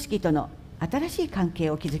組織との新しい関係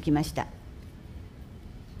を築きました。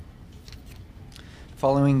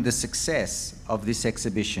Following the success of this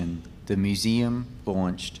exhibition, the museum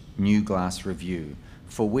launched New Glass Review,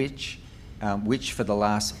 which for the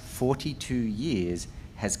last 42 years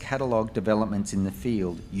has catalogued developments in the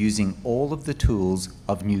field using all of the tools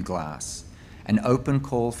of New Glass, an open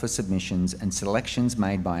call for submissions and selections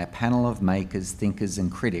made by a panel of makers, thinkers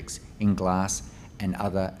and critics in glass and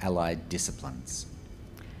other allied disciplines.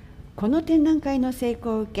 この展覧会の成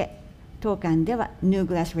功を受け、当館では New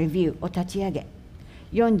Glass Review を立ち上げ、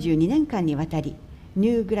42年間にわたりニ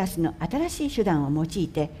ューグラスの新しい手段を用い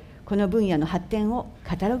てこの分野の発展を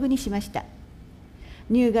カタログにしました。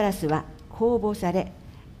ニューガラスは公募され、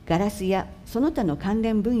ガラスやその他の関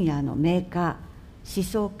連分野のメーカー、思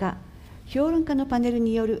想家、評論家のパネル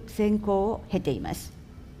による選考を経ています。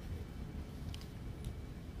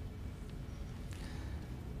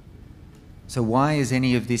So why is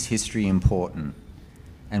any of this history important?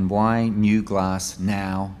 And why New Glass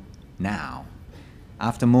now?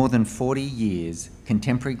 After more than 40 years,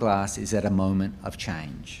 contemporary glass is at a moment of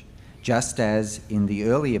change. Just as in the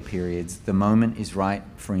earlier periods, the moment is right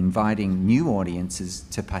for inviting new audiences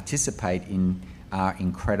to participate in our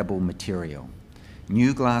incredible material.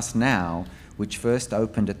 New Glass Now, which first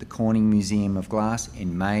opened at the Corning Museum of Glass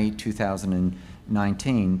in May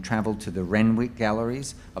 2019, travelled to the Renwick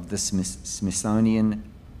Galleries of the Smithsonian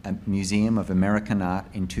Museum of American Art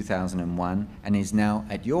in 2001 and is now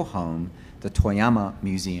at your home, the Toyama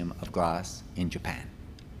Museum of Glass in Japan.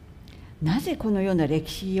 なぜこのような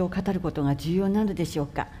歴史を語ることが重要なのでしょう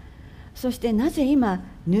か。そしてなぜ今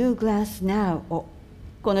New Glass Now を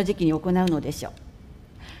この時期に行うのでしょう。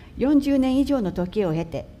40年以上の時を経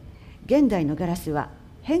て現代のガラスは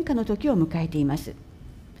変化の時を迎えています。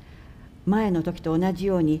前の時と同じ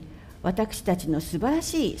ように私たちの素晴ら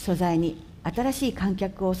しい素材に新しい観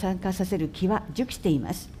客を参加させる気は熟してい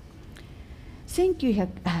ます。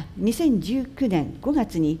2019年5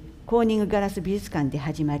月にコーニングガラス美術館で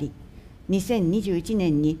始まり、2021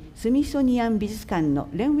年にスミソニアン美術館の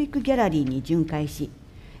レンウィックギャラリーに巡回し、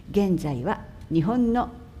現在は日本の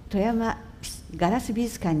富山ガラス美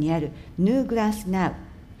術館にあるニューグラスナウ、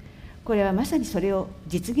これはまさにそれを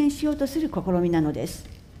実現しようとする試みなのです。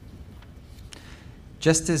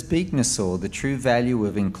Just as Buechner saw the true value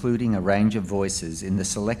of including a range of voices in the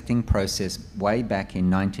selecting process way back in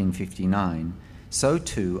 1959, so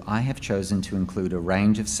too I have chosen to include a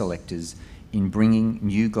range of selectors in bringing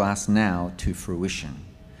New Glass Now to fruition.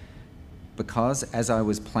 Because as I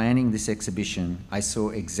was planning this exhibition, I saw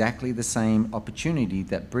exactly the same opportunity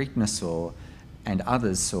that Buechner saw and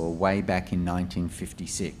others saw way back in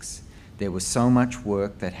 1956. There was so much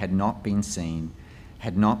work that had not been seen,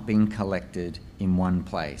 had not been collected in one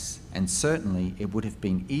place, and certainly it would have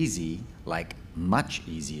been easy, like much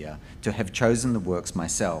easier, to have chosen the works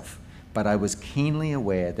myself, but I was keenly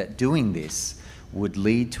aware that doing this would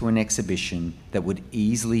lead to an exhibition that would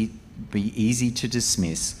be easy to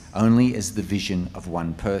dismiss only as the vision of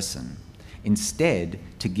one person. Instead,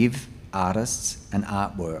 to give artists and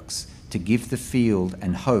artworks, to give the field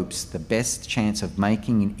and hopes the best chance of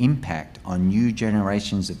making an impact on new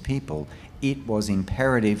generations of people, it was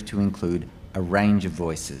imperative to include a range of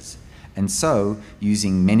voices. And so,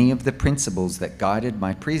 using many of the principles that guided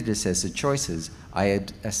my predecessor choices, I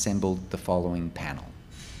had assembled the following panel.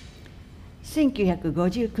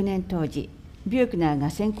 1959年当時、ビュークナーが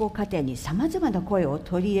選考過程にさまざまな声を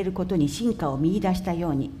取り入れることに進化を見出したよ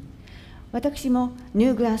うに、私もニ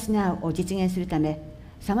ューグラスナウを実現するため、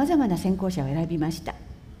さまざまな選考者を選びました。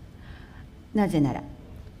なぜなら、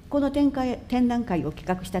この展覧会を企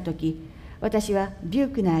画したとき、私はビ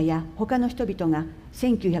ュークナーや他の人々が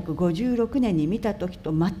1956年に見たとき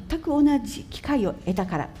と全く同じ機会を得た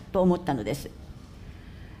からと思ったのです。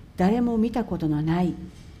誰も見たことのない、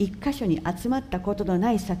一箇所に集まったことの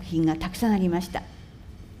ない作品がたくさんありました。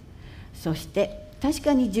そして確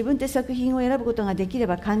かに自分で作品を選ぶことができれ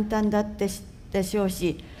ば簡単だったでしょう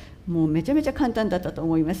し、もうめちゃめちゃ簡単だったと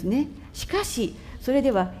思いますね。しかしそれで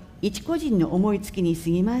は一個人の思いつきに過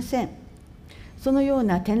ぎません。そのよう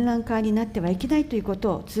な展覧会になってはいけないというこ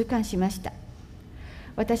とを痛感しました。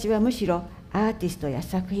私はむしろアーティストや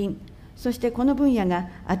作品、そしてこの分野が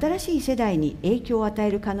新しい世代に影響を与え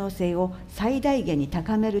る可能性を最大限に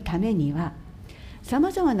高めるためには、さ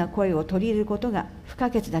まざまな声を取り入れることが不可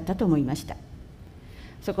欠だったと思いました。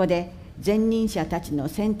そこで前任者たちの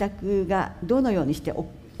選択がどのようにして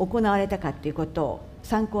行われたかということを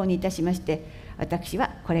参考にいたしまして、私は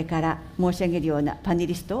これから申し上げるようなパネ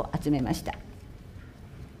リストを集めました。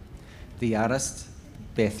The artist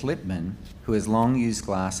Beth Lipman, who has long used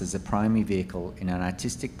glass as a primary vehicle in an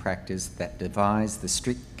artistic practice that defies the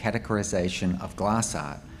strict categorization of glass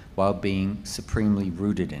art while being supremely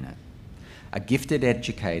rooted in it. A gifted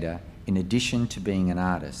educator In addition to being an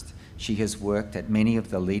artist, she has worked at many of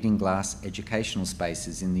the leading glass educational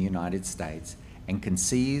spaces in the United States and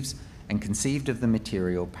conceived of the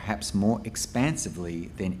material perhaps more expansively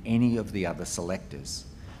than any of the other selectors.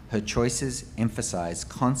 Her choices emphasize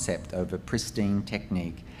concept over pristine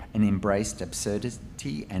technique and embraced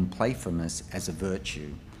absurdity and playfulness as a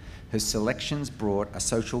virtue. Her selections brought a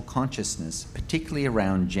social consciousness, particularly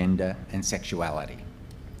around gender and sexuality.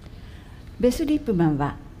 ベス・リップマン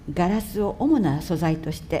はガラスを主な素材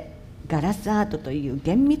としてガラスアートという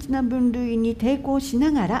厳密な分類に抵抗し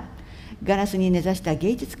ながらガラスに根ざした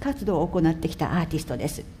芸術活動を行ってきたアーティストで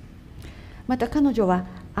す。また彼女は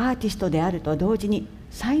アーティストであると同時に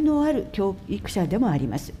才能ある教育者でもあり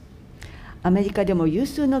ます。アメリカでも有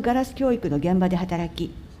数のガラス教育の現場で働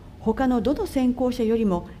き、他のどの専攻者より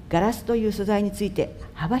もガラスという素材について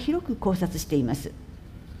幅広く考察しています。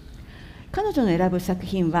彼女の選ぶ作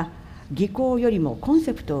品は技巧よりもコン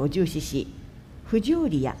セプトを重視し、不条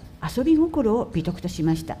理や遊び心を美徳とし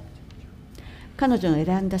ました。彼女の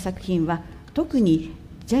選んだ作品は特に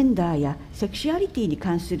ジェンダーやセクシュアリティに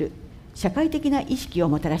関する社会的な意識を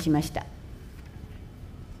もたらしました。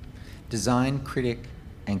Design critic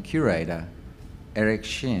and curator Eric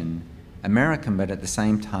Shin, American but at the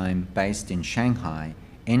same time based in Shanghai,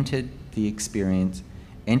 entered the experience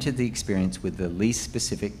with the least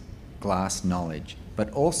specific glass knowledge,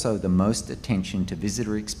 but also the most attention to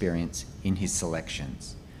visitor experience in his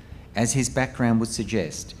selections. As his background would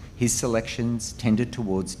suggest, his selections tended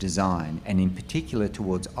towards design and in particular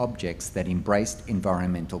towards objects that embraced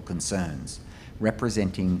environmental concerns,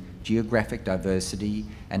 representing geographic diversity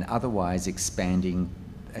and otherwise expanded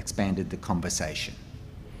the conversation.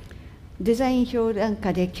 デザイン評論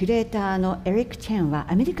家でキュレーターのエリック・チェンは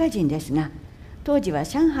アメリカ人ですが、当時は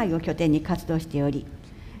上海を拠点に活動しており、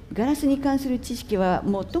ガラスに関する知識は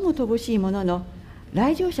最も乏しいものの、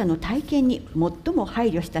来場者の体験に最も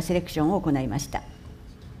配慮したセレクションを行いました。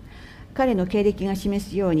彼の経歴が示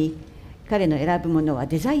すように、彼の選ぶものは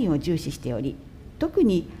デザインを重視しており、特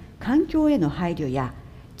に環境への配慮や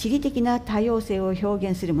地理的な多様性を表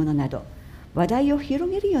現するものなど、話題を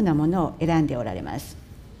広げるようなものを選んでおられます。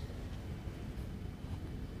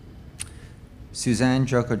Suzanne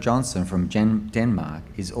Joker Johnson from Denmark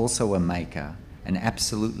is also a maker, an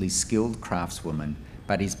absolutely skilled craftswoman,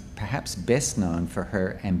 but is perhaps best known for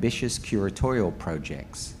her ambitious curatorial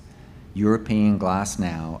projects. European Glass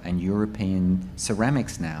Now and European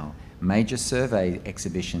Ceramics Now, major survey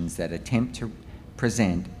exhibitions that attempt to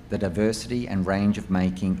present the diversity and range of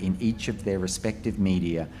making in each of their respective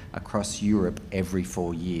media across Europe every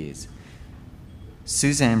 4 years.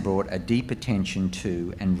 Suzanne brought a deep attention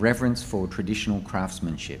to and reverence for traditional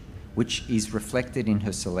craftsmanship, which is reflected in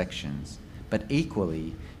her selections. But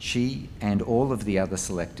equally, she and all of the other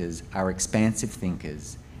selectors are expansive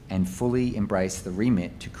thinkers and fully embrace the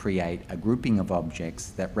remit to create a grouping of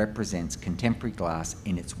objects that represents contemporary glass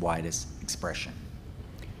in its widest expression.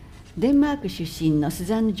 デンマーク出身のス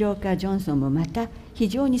ザンヌ・ジョーカー・ジョンソンもまた非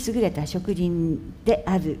常に優れた職人で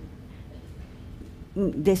ある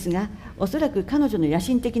ですが、おそらく彼女の野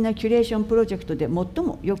心的なキュレーションプロジェクトで最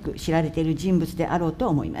もよく知られている人物であろうと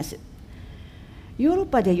思います。ヨーロッ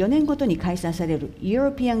パで4年ごとに開催される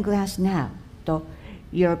European Glass Now と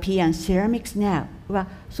European Ceramics Now は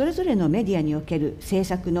それぞれのメディアにおける制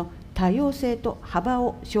作の多様性と幅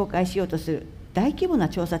を紹介しようとする大規模な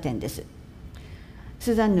調査展です。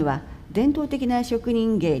スザンヌは伝統的な職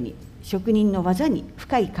人芸に、職人の技に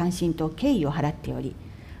深い関心と敬意を払っており、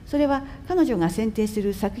それは彼女が選定す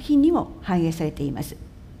る作品にも反映されています。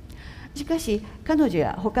しかし彼女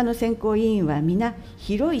や他の選考委員は皆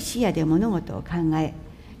広い視野で物事を考え、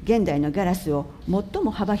現代のガラスを最も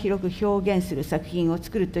幅広く表現する作品を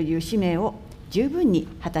作るという使命を十分に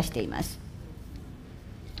果たしています。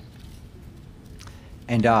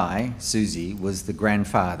And I, Susie, was the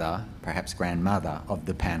grandfather, perhaps grandmother, of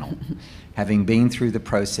the panel, having been through the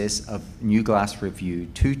process of New Glass Review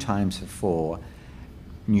 2 times before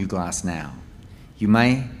New Glass Now. You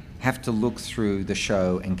may have to look through the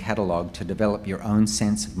show and catalogue to develop your own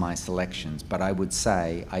sense of my selections, but I would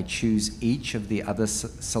say I choose each of the other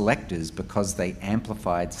selectors because they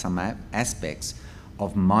amplified some aspects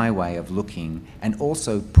of my way of looking and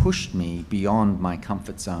also pushed me beyond my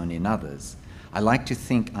comfort zone in others. I like to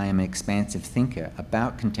think I am an expansive thinker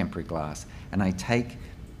about contemporary glass, and I take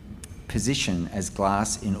position as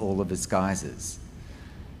glass in all of its guises,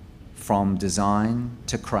 from design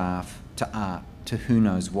to craft to art to who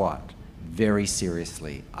knows what, very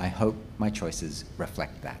seriously. I hope my choices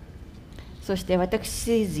reflect that. そして私ス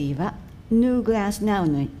ージーは New Glass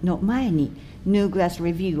Now の前に New Glass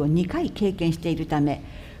Review を2回経験しているため、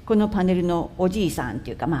このパネルのおじいさんと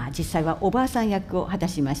いうか、実際はおばあさん役を果た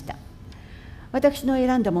しました。私の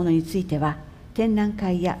選んだものについては、展覧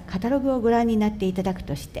会やカタログをご覧になっていただく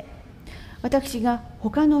として、私が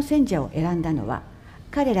他の選者を選んだのは、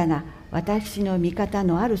彼らが私の見方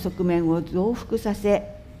のある側面を増幅さ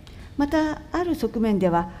せ、またある側面で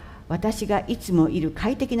は私がいつもいる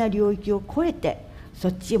快適な領域を超えて、そ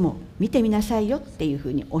っちも見てみなさいよっていうふ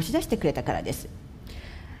うに押し出してくれたからです。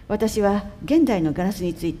私は現代のガラス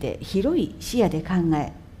について広い視野で考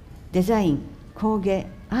え、デザイン、工芸、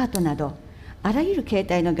アートなどあらゆる形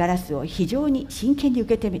態のガラスを非常に真剣に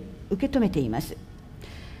受け止めています。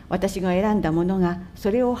私が選んだものが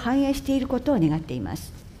それを反映していることを願っていま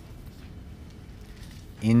す。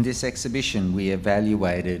In this exhibition, we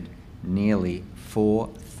evaluated nearly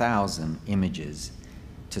 4,000 images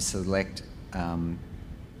to select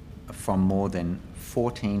from more than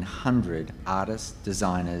 1,400 artists,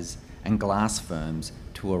 designers, and glass firms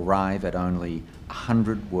to arrive at only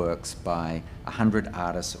 100 works by 100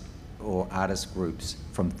 artists or artist groups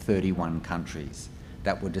from 31 countries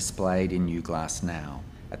that were displayed in New Glass Now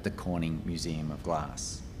at the Corning Museum of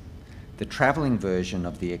Glass. The travelling version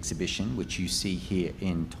of the exhibition, which you see here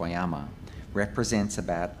in Toyama, represents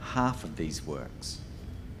about half of these works.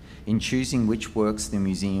 In choosing which works the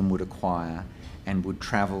museum would acquire and would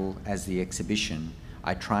travel as the exhibition,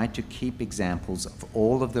 I tried to keep examples of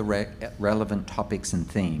all of the relevant topics and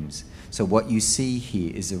themes, so what you see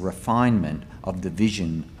here is a refinement of the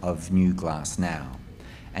vision of New Glass Now.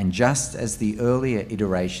 And just as the earlier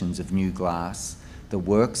iterations of New Glass, the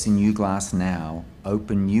works in New Glass Now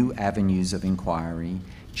open new avenues of inquiry,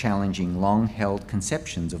 challenging long-held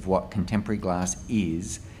conceptions of what contemporary glass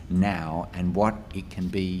is now and what it can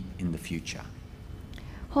be in the future.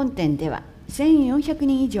 本展では1400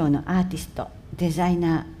人以上のアーティスト、デザイ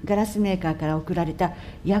ナー、ガラスメーカーから送られた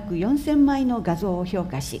約4000枚の画像を評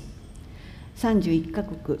価し、31カ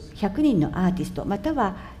国100人のアーティストまた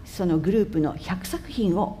はそのグループの100作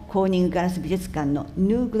品をコーニングガラス美術館の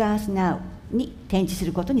New Glass Now に展示す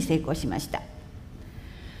ることに成功しました。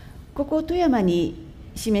ここ富山に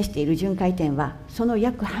示している巡回展はその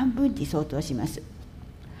約半分に相当します。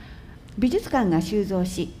美術館が収蔵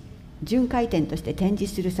し巡回展として展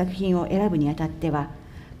示する作品を選ぶにあたっては、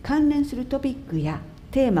関連するトピックや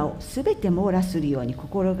テーマをすべて網羅するように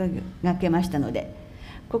心がけましたので、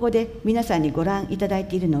ここで皆さんにご覧いただい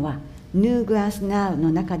ているのは New Glass Now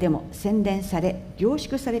の中でも洗練され凝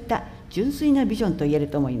縮された純粋なビジョンと言える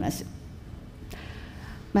と思います。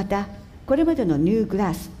またこれまでの New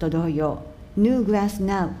Glass と同様 New Glass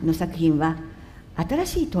Now の作品は新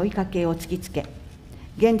しい問いかけを突きつけ、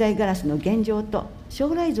現代ガラスの現状と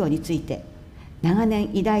将来像について長年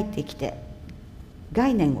抱いてきて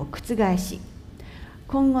概念を覆し、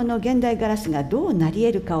今後の現代ガラスがどうなり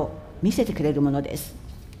得るかを見せてくれるものです。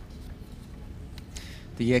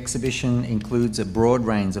The exhibition includes a broad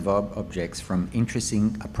range of objects from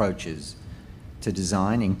interesting approaches to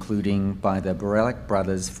design, including by the Borelic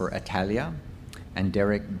brothers for Italia and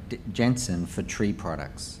Derek Jensen for tree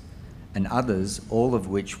products, and others, all of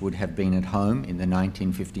which would have been at home in the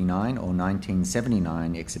 1959 or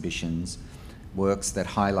 1979 exhibitions, works that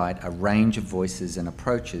highlight a range of voices and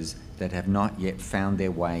approaches that have not yet found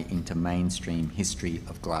their way into mainstream history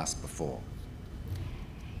of glass before.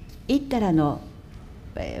 イッタラの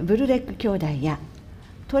ブルレック兄弟や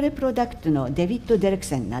トレプロダクトのデビッド・デレク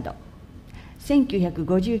センなど、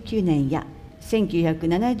1959年や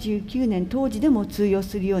1979年当時でも通用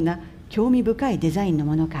するような興味深いデザインの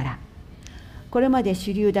ものから、これまで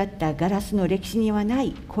主流だったガラスの歴史にはな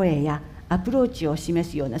い声やアプローチを示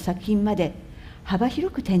すような作品まで幅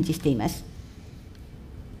広く展示しています。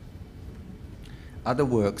Other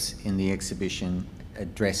works in the exhibition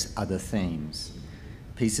address other themes.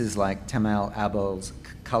 Pieces like Tamal Abel's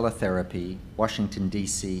Color Therapy, Washington,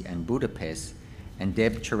 D.C. and Budapest, and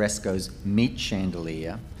Deb Cheresco's Meat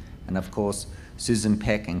Chandelier, and of course Susan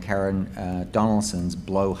Peck and Karen Donaldson's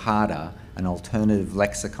Blow Harder, and alternative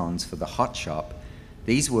lexicons for the hot shop.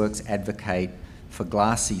 These works advocate for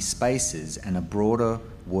glassy spaces and a broader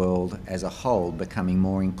world as a whole becoming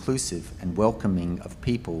more inclusive and welcoming of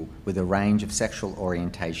people with a range of sexual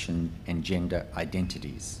orientation and gender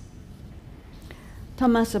identities. ト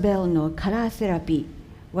マス・ベルのカラーセラピ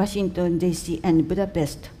ー、ワシントン DC and ブダペ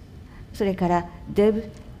スト、それからデブ・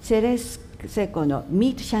セレスセコの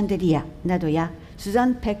ミート・シャンデリアなどや、スザ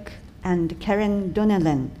ン・ペック and カレン・ドネ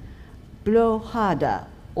レン、ブロー・ハーダ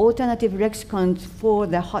ー、Alternative Lexicons for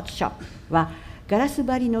the Hot Shop は、ガラス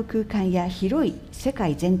張りの空間や広い世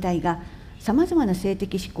界全体がさまざまな性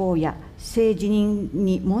的指向や性自認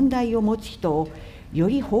に問題を持つ人をよ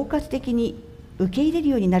り包括的に受け入れる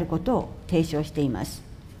ようになることを提唱しています。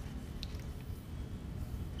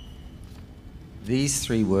These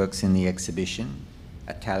three works in the exhibition,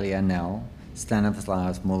 Atalia Nell,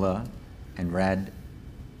 Stanislav Muller, and Rad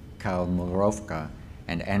Kalmurovka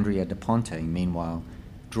and Andrea De Ponte, meanwhile,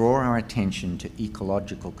 draw our attention to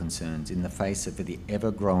ecological concerns in the face of the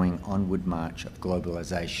ever-growing onward march of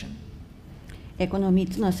globalization. この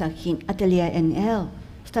3つの作品、アテリア NL、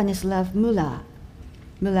スタニスラフ・ムラ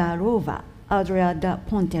ーローバ、アドレア・ダ・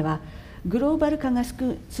ポンテは、グローバル化が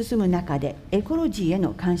進む中でエコロジーへ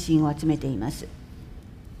の関心を集めています。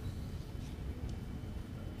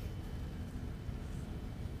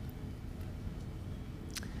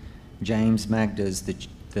James Magda's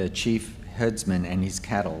the chief herdsman and his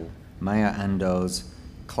cattle, Maya Ando's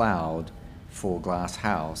Cloud for Glass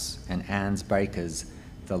House, and Anne's Baker's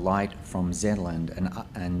The Light from Zetland,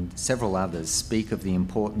 and several others speak of the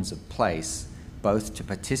importance of place, both to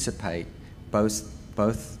participate, both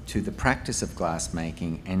to the practice of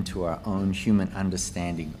glassmaking and to our own human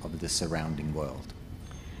understanding of the surrounding world.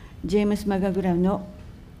 ジェームス・マガグラムの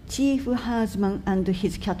チーフ・ハーズマン&ヒ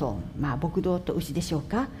ズ・キャトル、牧道と牛でしょう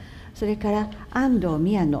か。それから安藤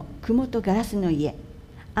宮の雲とガラスの家、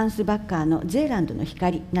アンス・バッカーのゼーランドの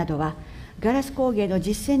光などは、ガラス工芸の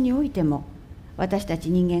実践においても、私たち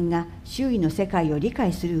人間が周囲の世界を理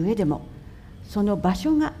解する上でも、その場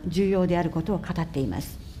所が重要であることを語っていま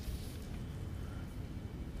す。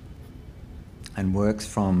And works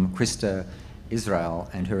from Krista Israel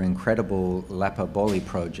and her incredible Lapa Boli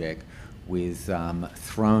project with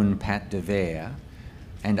Throne Pat de Vere,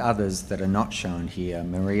 and others that are not shown here,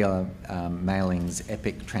 Maria Mailing's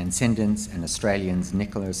Epic Transcendence and Australian's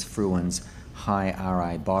Nicholas Fruin's High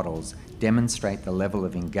RI Bottles demonstrate the level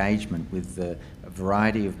of engagement with the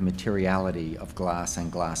variety of materiality of glass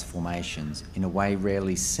and glass formations in a way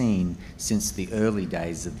rarely seen since the early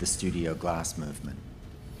days of the studio glass movement.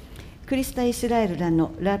 クリスタ・イスラエルら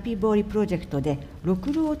のラピボーリプロジェクトでろ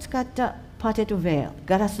くろを使ったパテットヴェール、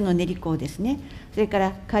ガラスの練り粉ですね。それか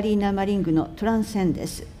らカリーナ・マリングのトランセンデ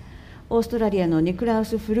ス、オーストラリアのニクラウ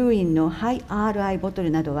ス・フルインのハイ RI ボト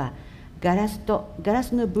ルなどは、ガラスとガラ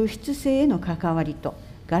スの物質性への関わりと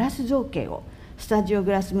ガラス造形をスタジオ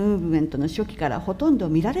グラスムーブメントの初期からほとんど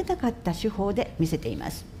見られなかった手法で見せてい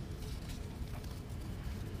ます。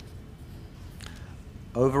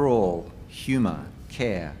Overall, humor,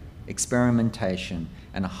 care, experimentation,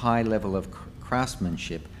 and a high level of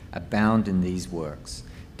craftsmanship abound in these works,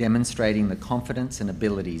 demonstrating the confidence and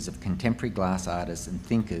abilities of contemporary glass artists and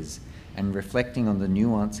thinkers, and reflecting on the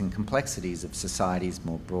nuance and complexities of societies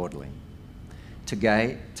more broadly.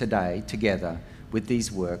 Today, together with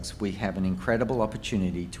these works, we have an incredible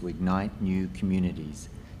opportunity to ignite new communities,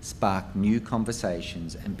 spark new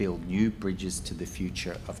conversations, and build new bridges to the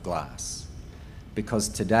future of glass. Because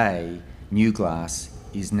today, new glass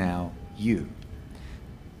is now you.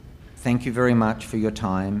 Thank you very much for your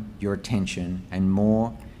time, your attention, and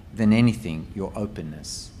more than anything, your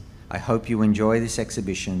openness. I hope you enjoy this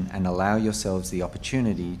exhibition and allow yourselves the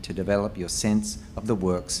opportunity to develop your sense of the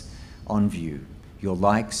works on view, your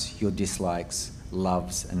likes, your dislikes,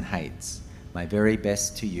 loves and hates. My very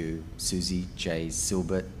best to you, Susie J.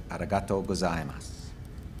 Silbert. Arigatou gozaimasu.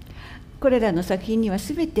 これらの作品には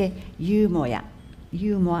すべてユーモ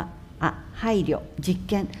ア、配慮、実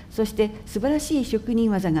験、そして素晴らしい職人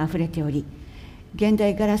技があふれており、現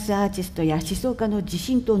代ガラスアーティストや思想家の自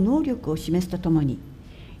信と能力を示すとともに、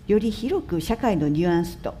より広く社会のニュアン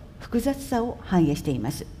スと複雑さを反映していま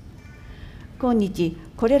す。今日、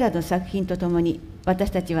これらの作品とともに、私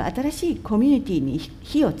たちは新しいコミュニティに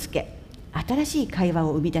火をつけ、新しい会話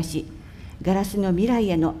を生み出し、ガラスの未来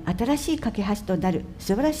への新しい架け橋となる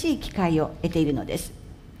素晴らしい機会を得ているのです。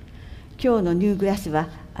今日のニューグラスは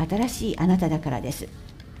新しいあなただからです。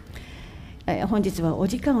本日はお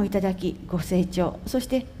時間をいただき、ご清聴、そし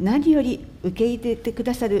て何より受け入れてく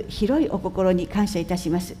ださる広いお心に感謝いたし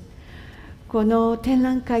ます。この展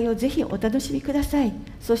覧会をぜひお楽しみください。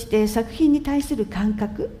そして作品に対する感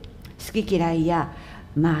覚、好き嫌いや、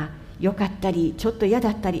良かったり、ちょっと嫌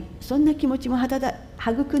だったり、そんな気持ちも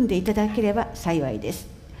育んでいただければ幸いです。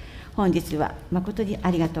本日は誠にあ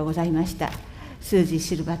りがとうございました。スージー・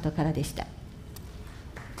シルバートからでした。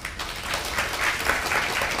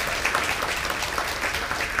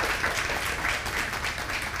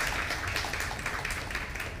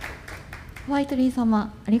ホワイトリー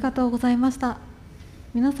様、ありがとうございました。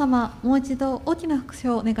皆様、もう一度大きな拍手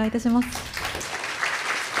をお願いいたします。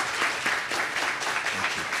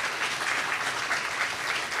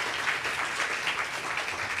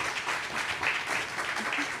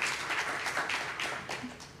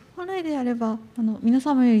本来であれば皆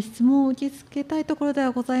様より質問を受け付けたいところで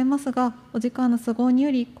はございますが、お時間の都合に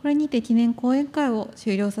よりこれにて記念講演会を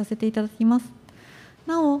終了させていただきます。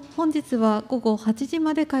なお、本日は午後8時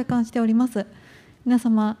まで開館しております。皆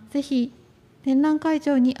様、ぜひ展覧会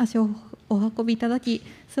場に足をお運びいただき、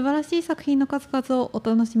素晴らしい作品の数々をお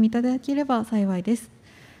楽しみいただければ幸いです。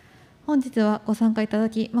本日はご参加いただ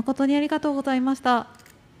き、誠にありがとうございました。